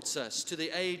transports us to the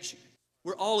age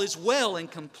where all is well and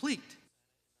complete,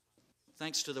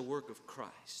 thanks to the work of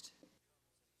Christ.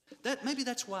 Maybe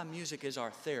that's why music is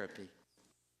our therapy.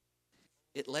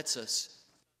 It lets us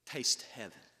taste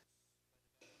heaven.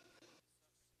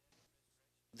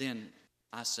 Then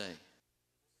I say,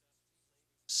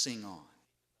 sing on.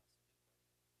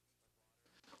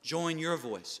 Join your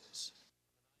voices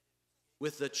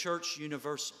with the church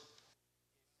universal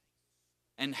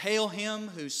and hail Him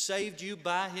who saved you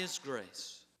by His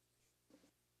grace.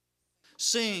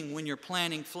 Sing when you're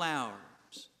planting flowers,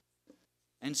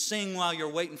 and sing while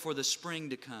you're waiting for the spring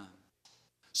to come.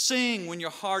 Sing when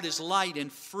your heart is light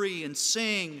and free, and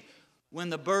sing when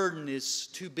the burden is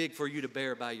too big for you to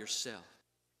bear by yourself.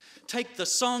 Take the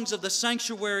songs of the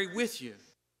sanctuary with you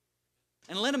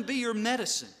and let them be your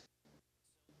medicine.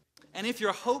 And if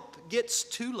your hope gets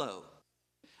too low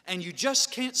and you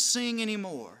just can't sing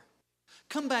anymore,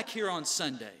 come back here on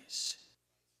Sundays.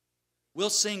 We'll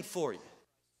sing for you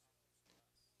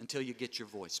until you get your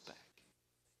voice back.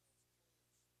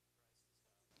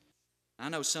 I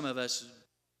know some of us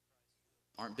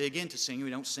aren't big into singing.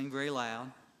 We don't sing very loud.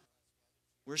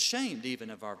 We're ashamed even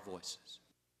of our voices.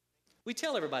 We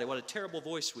tell everybody what a terrible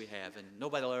voice we have, and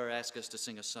nobody will ever ask us to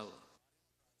sing a solo.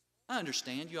 I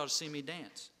understand. You ought to see me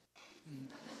dance.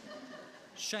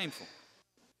 Shameful.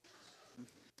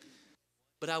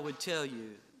 But I would tell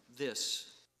you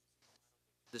this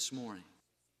morning.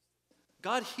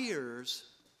 God hears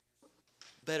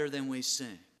better than we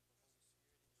sing.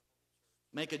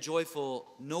 Make a joyful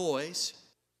noise,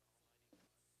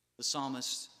 the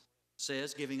psalmist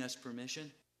says, giving us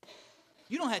permission.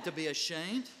 You don't have to be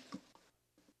ashamed.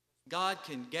 God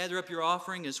can gather up your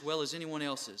offering as well as anyone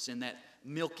else's in that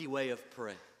milky way of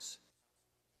praise.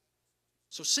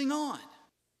 So sing on.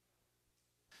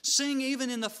 Sing even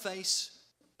in the face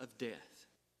of death,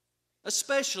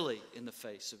 especially in the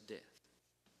face of death.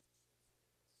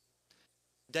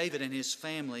 David and his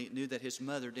family knew that his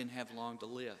mother didn't have long to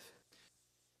live.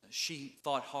 She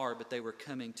fought hard, but they were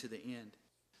coming to the end.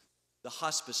 The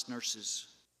hospice nurses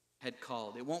had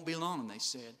called. It won't be long, they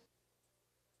said.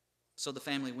 So the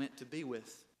family went to be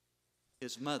with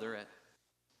his mother at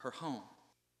her home.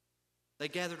 They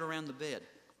gathered around the bed.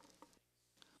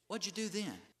 What'd you do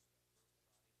then?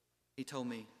 He told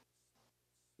me,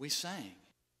 we sang.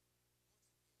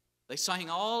 They sang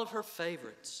all of her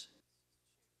favorites.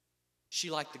 She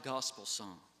liked the gospel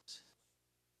songs.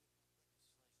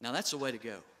 Now that's the way to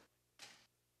go.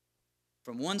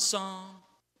 From one song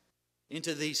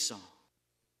into these songs.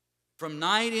 From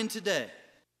night into day.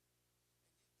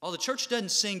 Oh, the church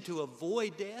doesn't sing to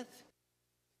avoid death.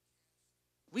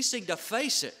 We sing to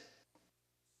face it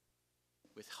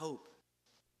with hope.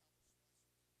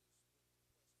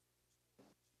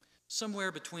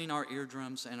 Somewhere between our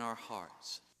eardrums and our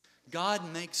hearts,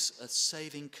 God makes a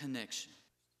saving connection.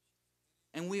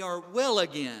 And we are well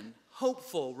again,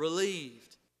 hopeful,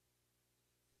 relieved.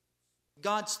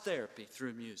 God's therapy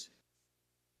through music.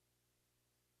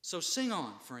 So sing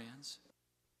on, friends,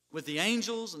 with the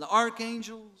angels and the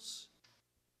archangels,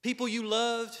 people you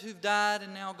loved who've died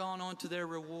and now gone on to their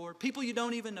reward, people you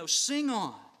don't even know. Sing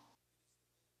on.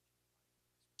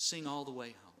 Sing all the way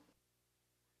home.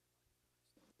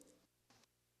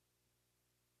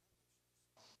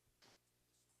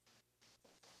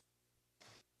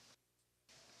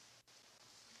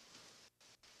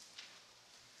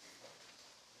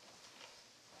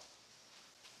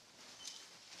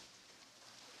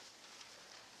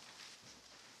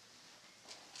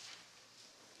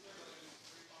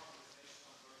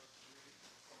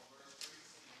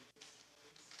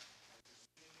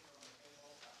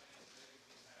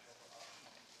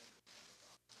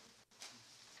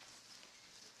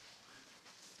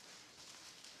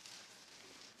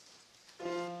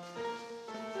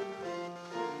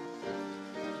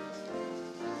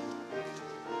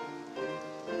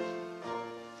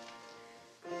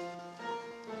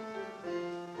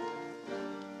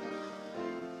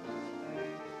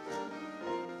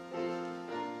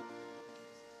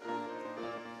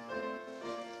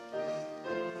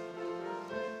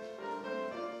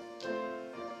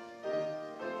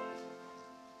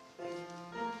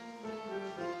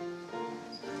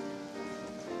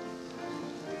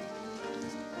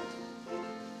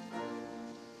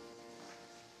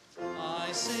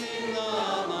 I sing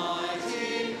the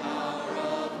mighty power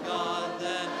of God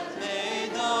that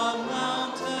made the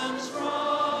mountains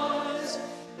rise,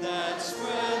 that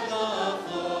spread the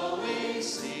flowing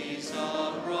seas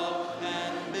abroad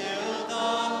and built the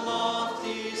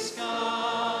lofty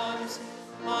skies.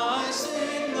 I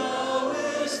sing the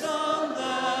wisdom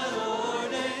that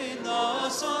ordained the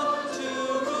sun to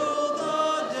rule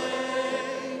the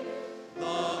day.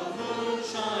 The moon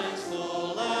shines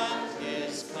full at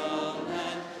his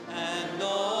command, and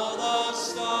all the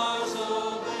stars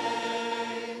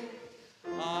obey.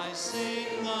 I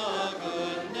sing the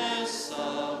goodness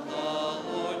of the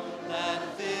Lord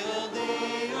that filled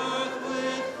the earth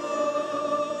with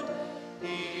food.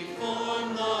 He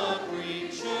formed the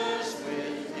creatures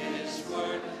with his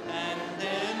word and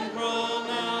then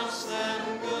pronounced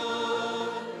them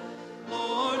good.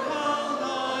 Lord, how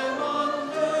thy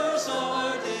wonders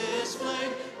are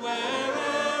displayed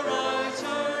where'er I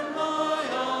turn my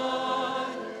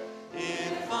eye.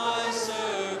 If I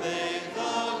survey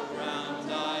the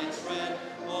ground I tread,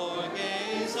 or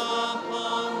gaze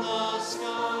upon the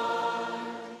sky,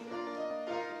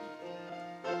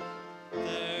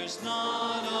 there's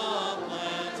not a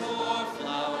plant or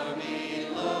flower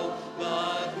below,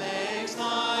 but makes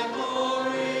thy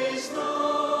glories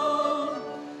known.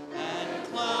 And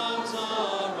clouds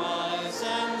arise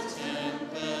and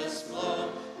tempests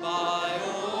blow by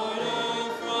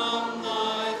order from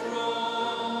thy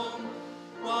throne.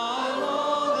 While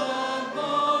all that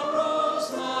borrows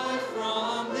life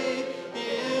from thee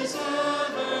is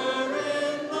ever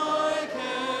in thy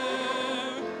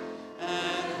care,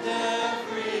 and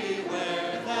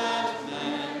everywhere that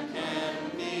man can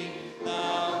be,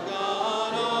 thou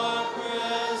God art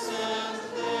present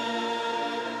there.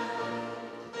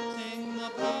 Sing the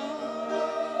power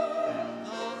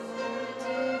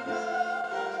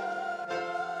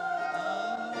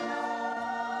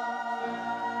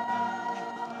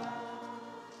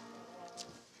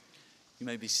You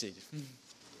may be seated.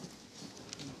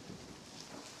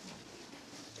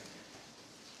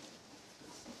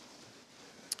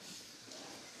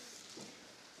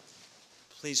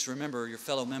 Please remember your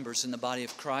fellow members in the body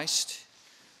of Christ.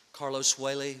 Carlos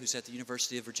Whaley, who's at the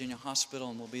University of Virginia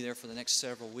Hospital and will be there for the next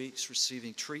several weeks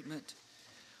receiving treatment.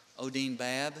 Odine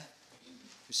Babb,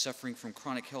 who's suffering from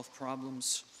chronic health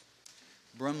problems.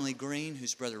 Brumley Green,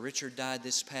 whose brother Richard died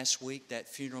this past week. That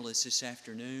funeral is this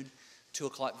afternoon. 2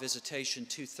 o'clock visitation,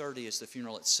 2:30 is the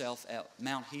funeral itself at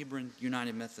Mount Hebron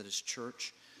United Methodist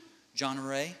Church. John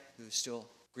Ray, who is still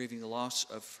grieving the loss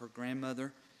of her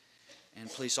grandmother. And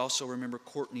please also remember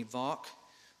Courtney Vaught,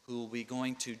 who will be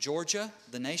going to Georgia,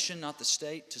 the nation, not the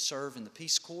state, to serve in the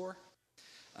Peace Corps.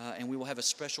 And we will have a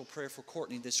special prayer for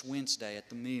Courtney this Wednesday at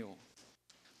the meal.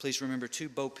 Please remember too,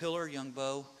 Bo Pillar, young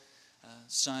Bo,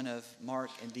 son of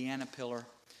Mark and Deanna Pillar,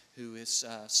 who is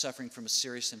suffering from a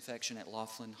serious infection at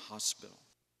Laughlin Hospital.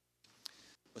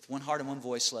 With one heart and one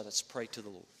voice, let us pray to the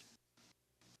Lord.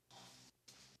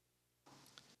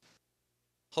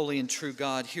 Holy and true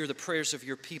God, hear the prayers of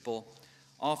your people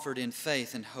offered in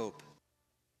faith and hope.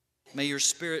 May your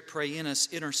Spirit pray in us,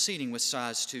 interceding with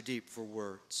sighs too deep for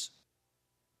words.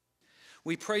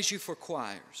 We praise you for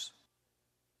choirs,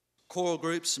 choral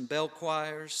groups and bell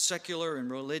choirs, secular and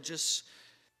religious,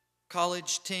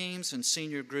 college teams and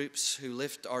senior groups who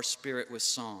lift our spirit with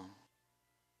song.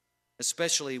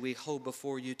 Especially we hold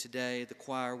before you today the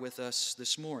choir with us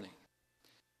this morning.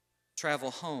 Travel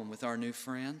home with our new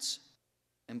friends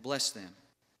and bless them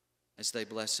as they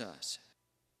bless us.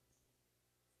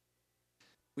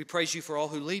 We praise you for all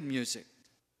who lead music,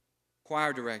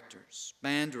 choir directors,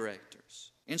 band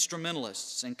directors,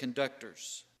 instrumentalists, and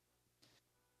conductors.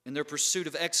 In their pursuit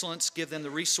of excellence, give them the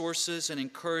resources and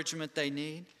encouragement they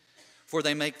need, for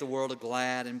they make the world a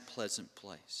glad and pleasant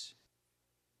place.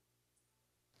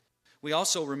 We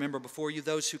also remember before you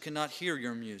those who cannot hear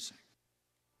your music.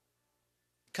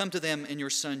 Come to them in your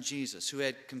Son Jesus, who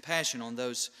had compassion on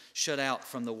those shut out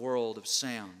from the world of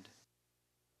sound,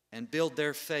 and build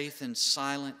their faith in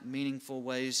silent, meaningful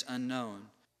ways unknown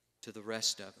to the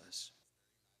rest of us.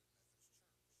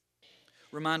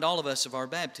 Remind all of us of our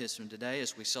baptism today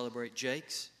as we celebrate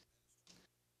Jake's,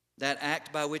 that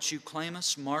act by which you claim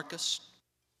us, mark us,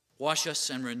 wash us,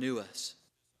 and renew us.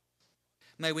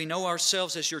 May we know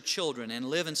ourselves as your children and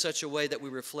live in such a way that we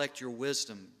reflect your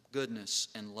wisdom, goodness,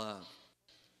 and love.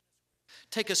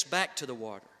 Take us back to the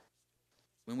water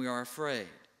when we are afraid,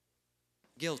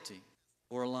 guilty,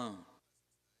 or alone,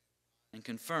 and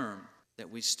confirm that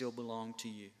we still belong to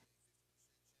you.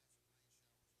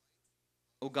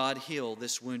 O God, heal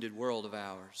this wounded world of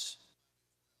ours.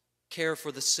 Care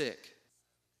for the sick.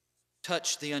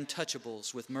 Touch the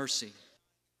untouchables with mercy.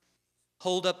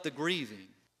 Hold up the grieving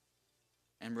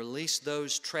and release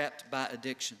those trapped by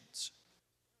addictions.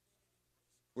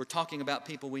 We're talking about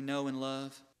people we know and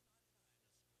love.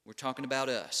 We're talking about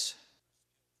us.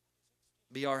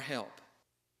 Be our help,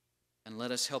 and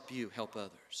let us help you help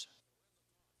others.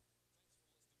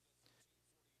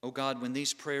 Oh God, when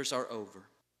these prayers are over,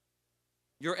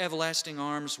 your everlasting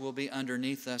arms will be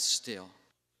underneath us still.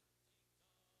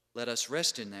 Let us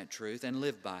rest in that truth and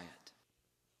live by it.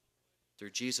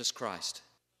 Through Jesus Christ,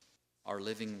 our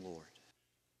living Lord.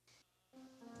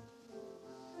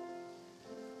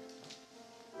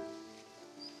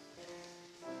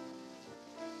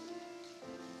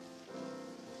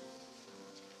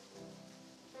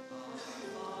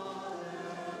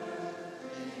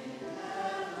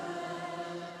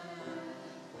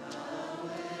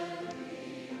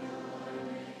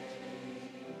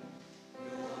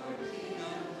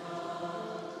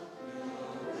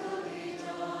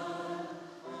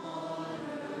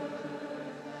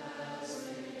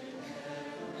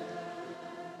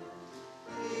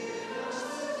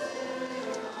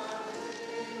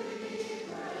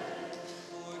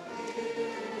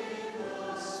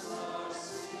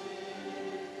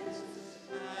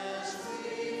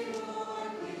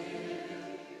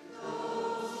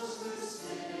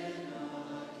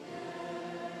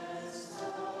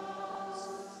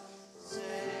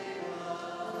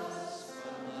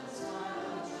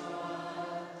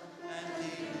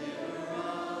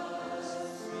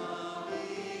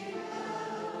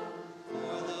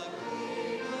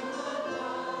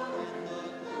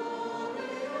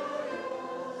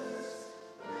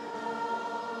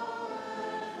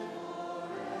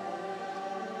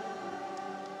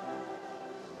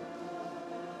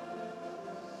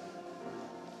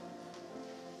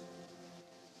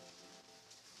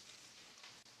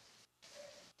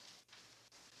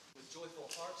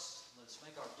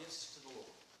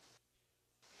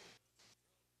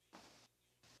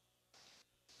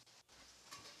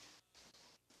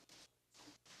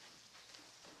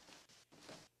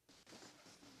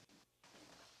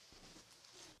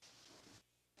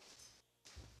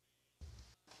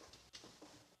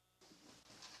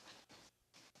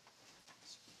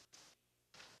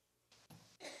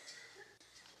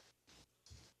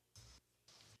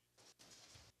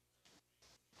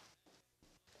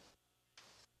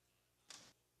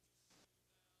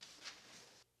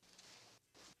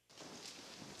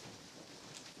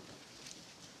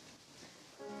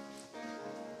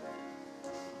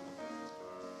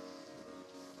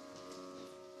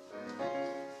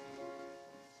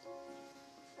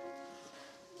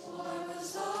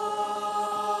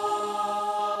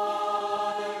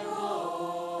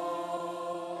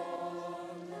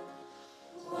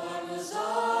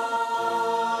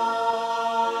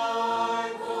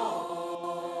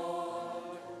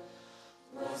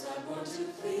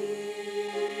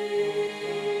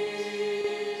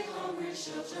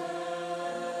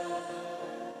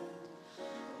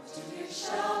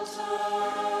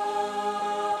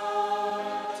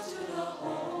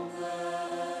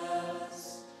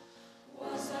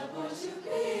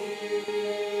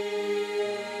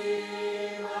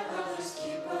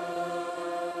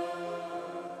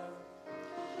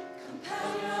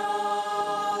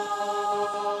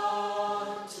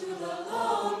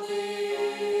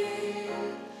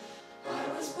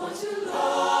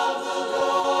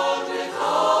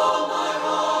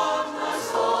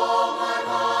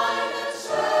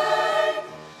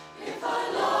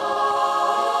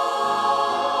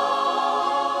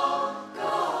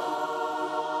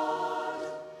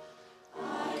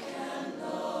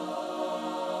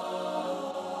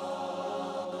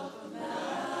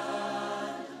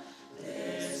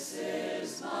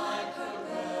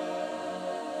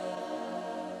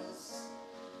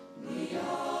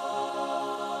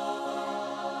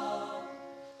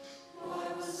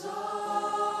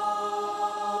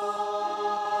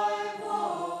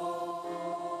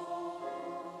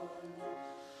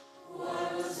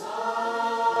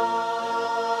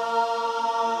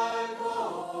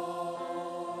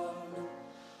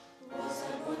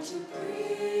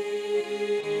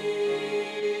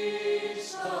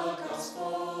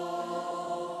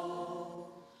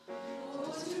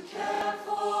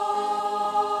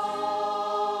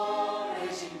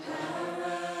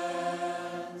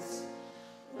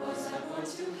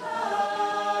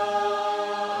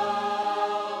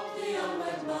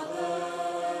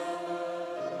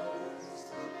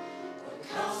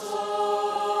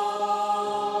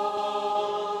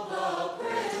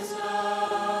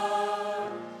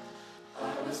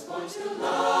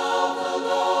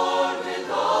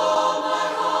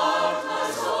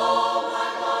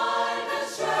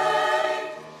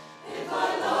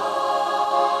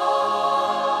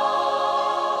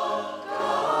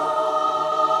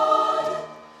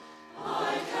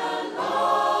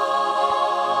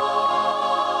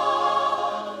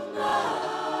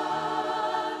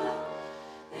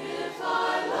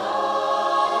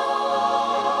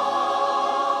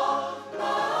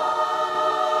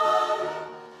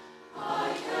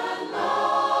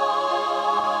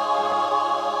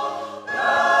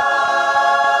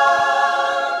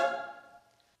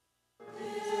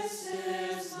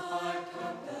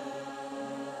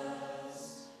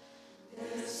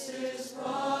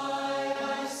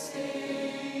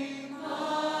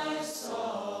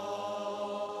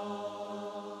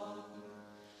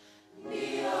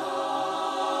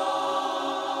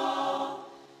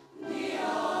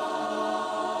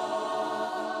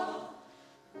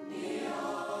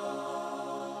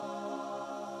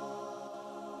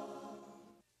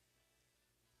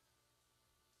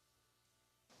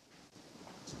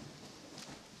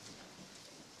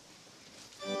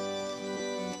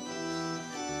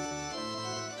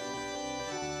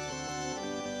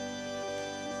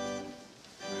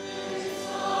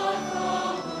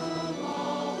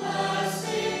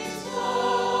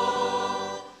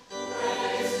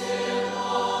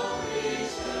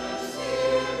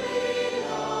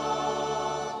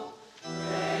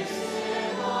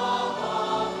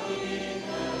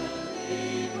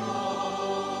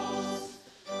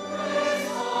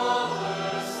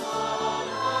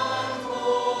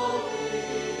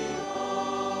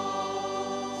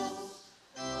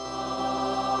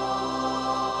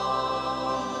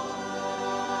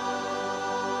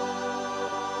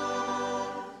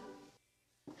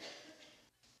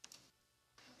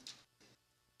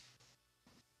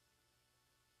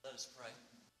 Let us pray.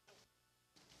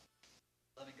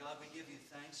 Loving God, we give you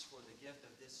thanks for the gift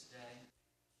of this day,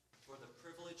 for the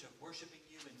privilege of worshiping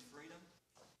you in freedom,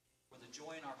 for the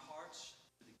joy in our hearts,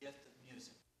 for the gift of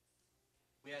music.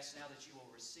 We ask now that you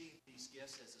will receive these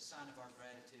gifts as a sign of our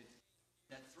gratitude,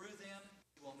 that through them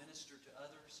you will minister to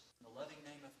others in the loving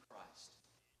name of Christ.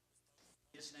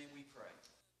 In his name we pray.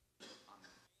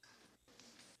 Amen.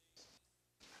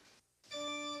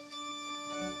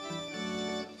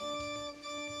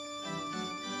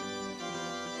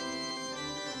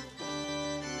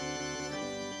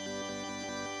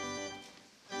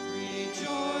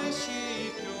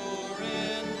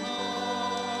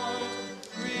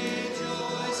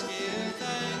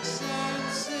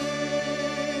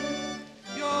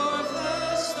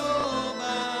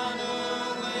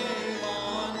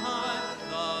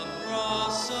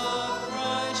 Cross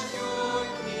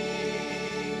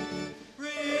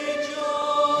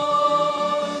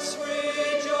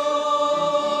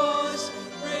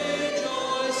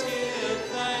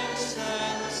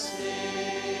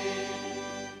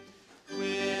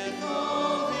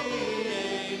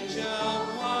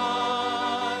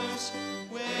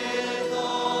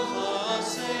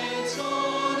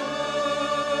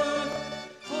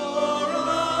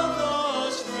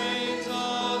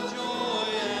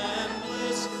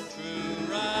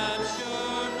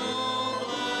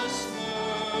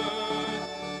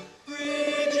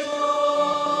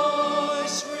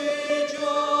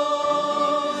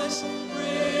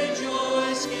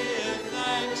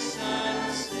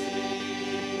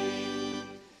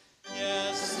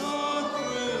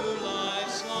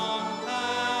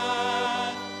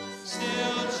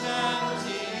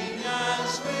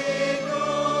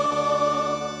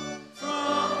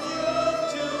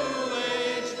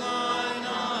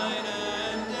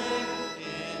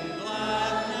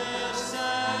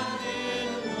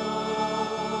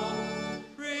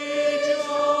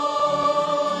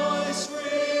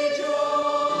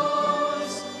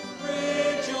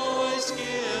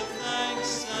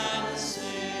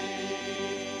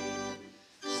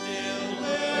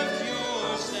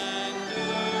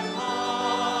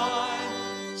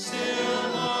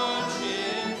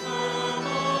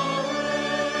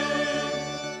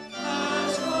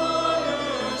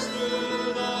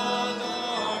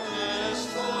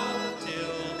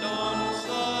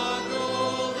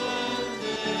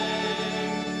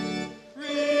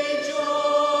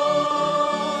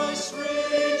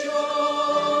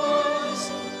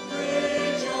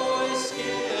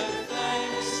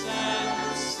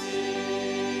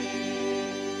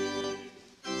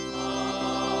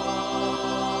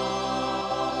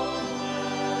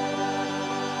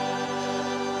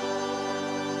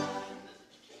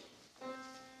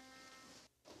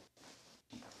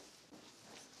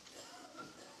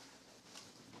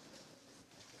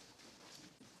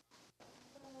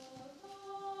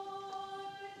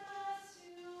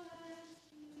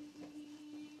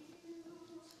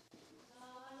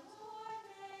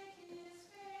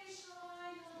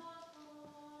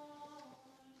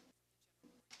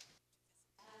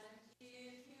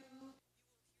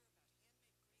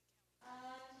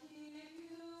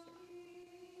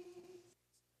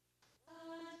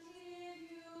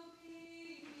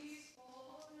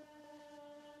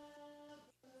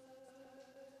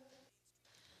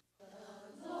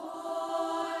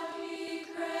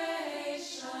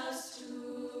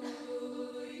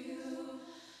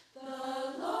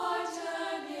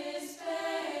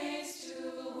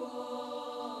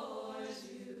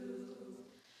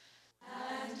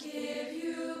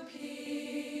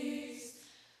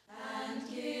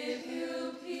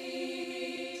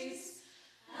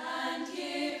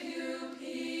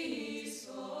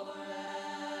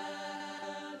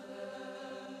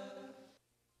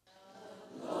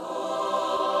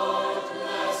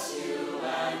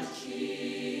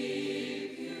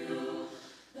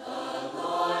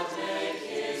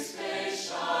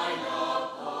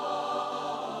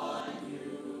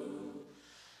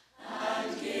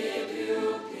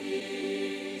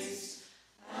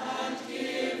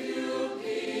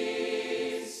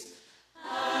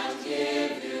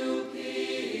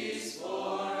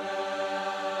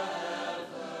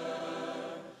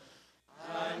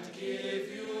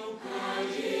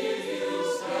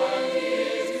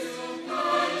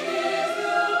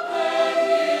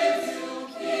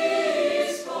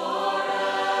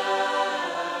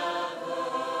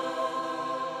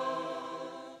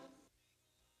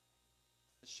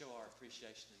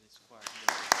appreciation of this choir.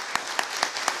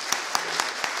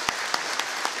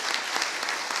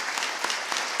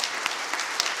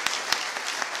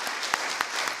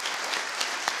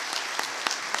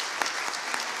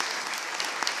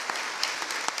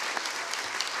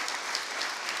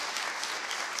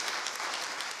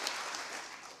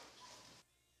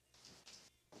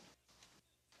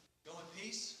 Go in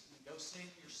peace and go sing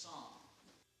your song.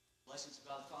 Blessings of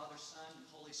God the Father, Son, and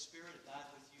Holy Spirit abide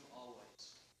with you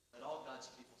always. Let all God's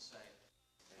people say,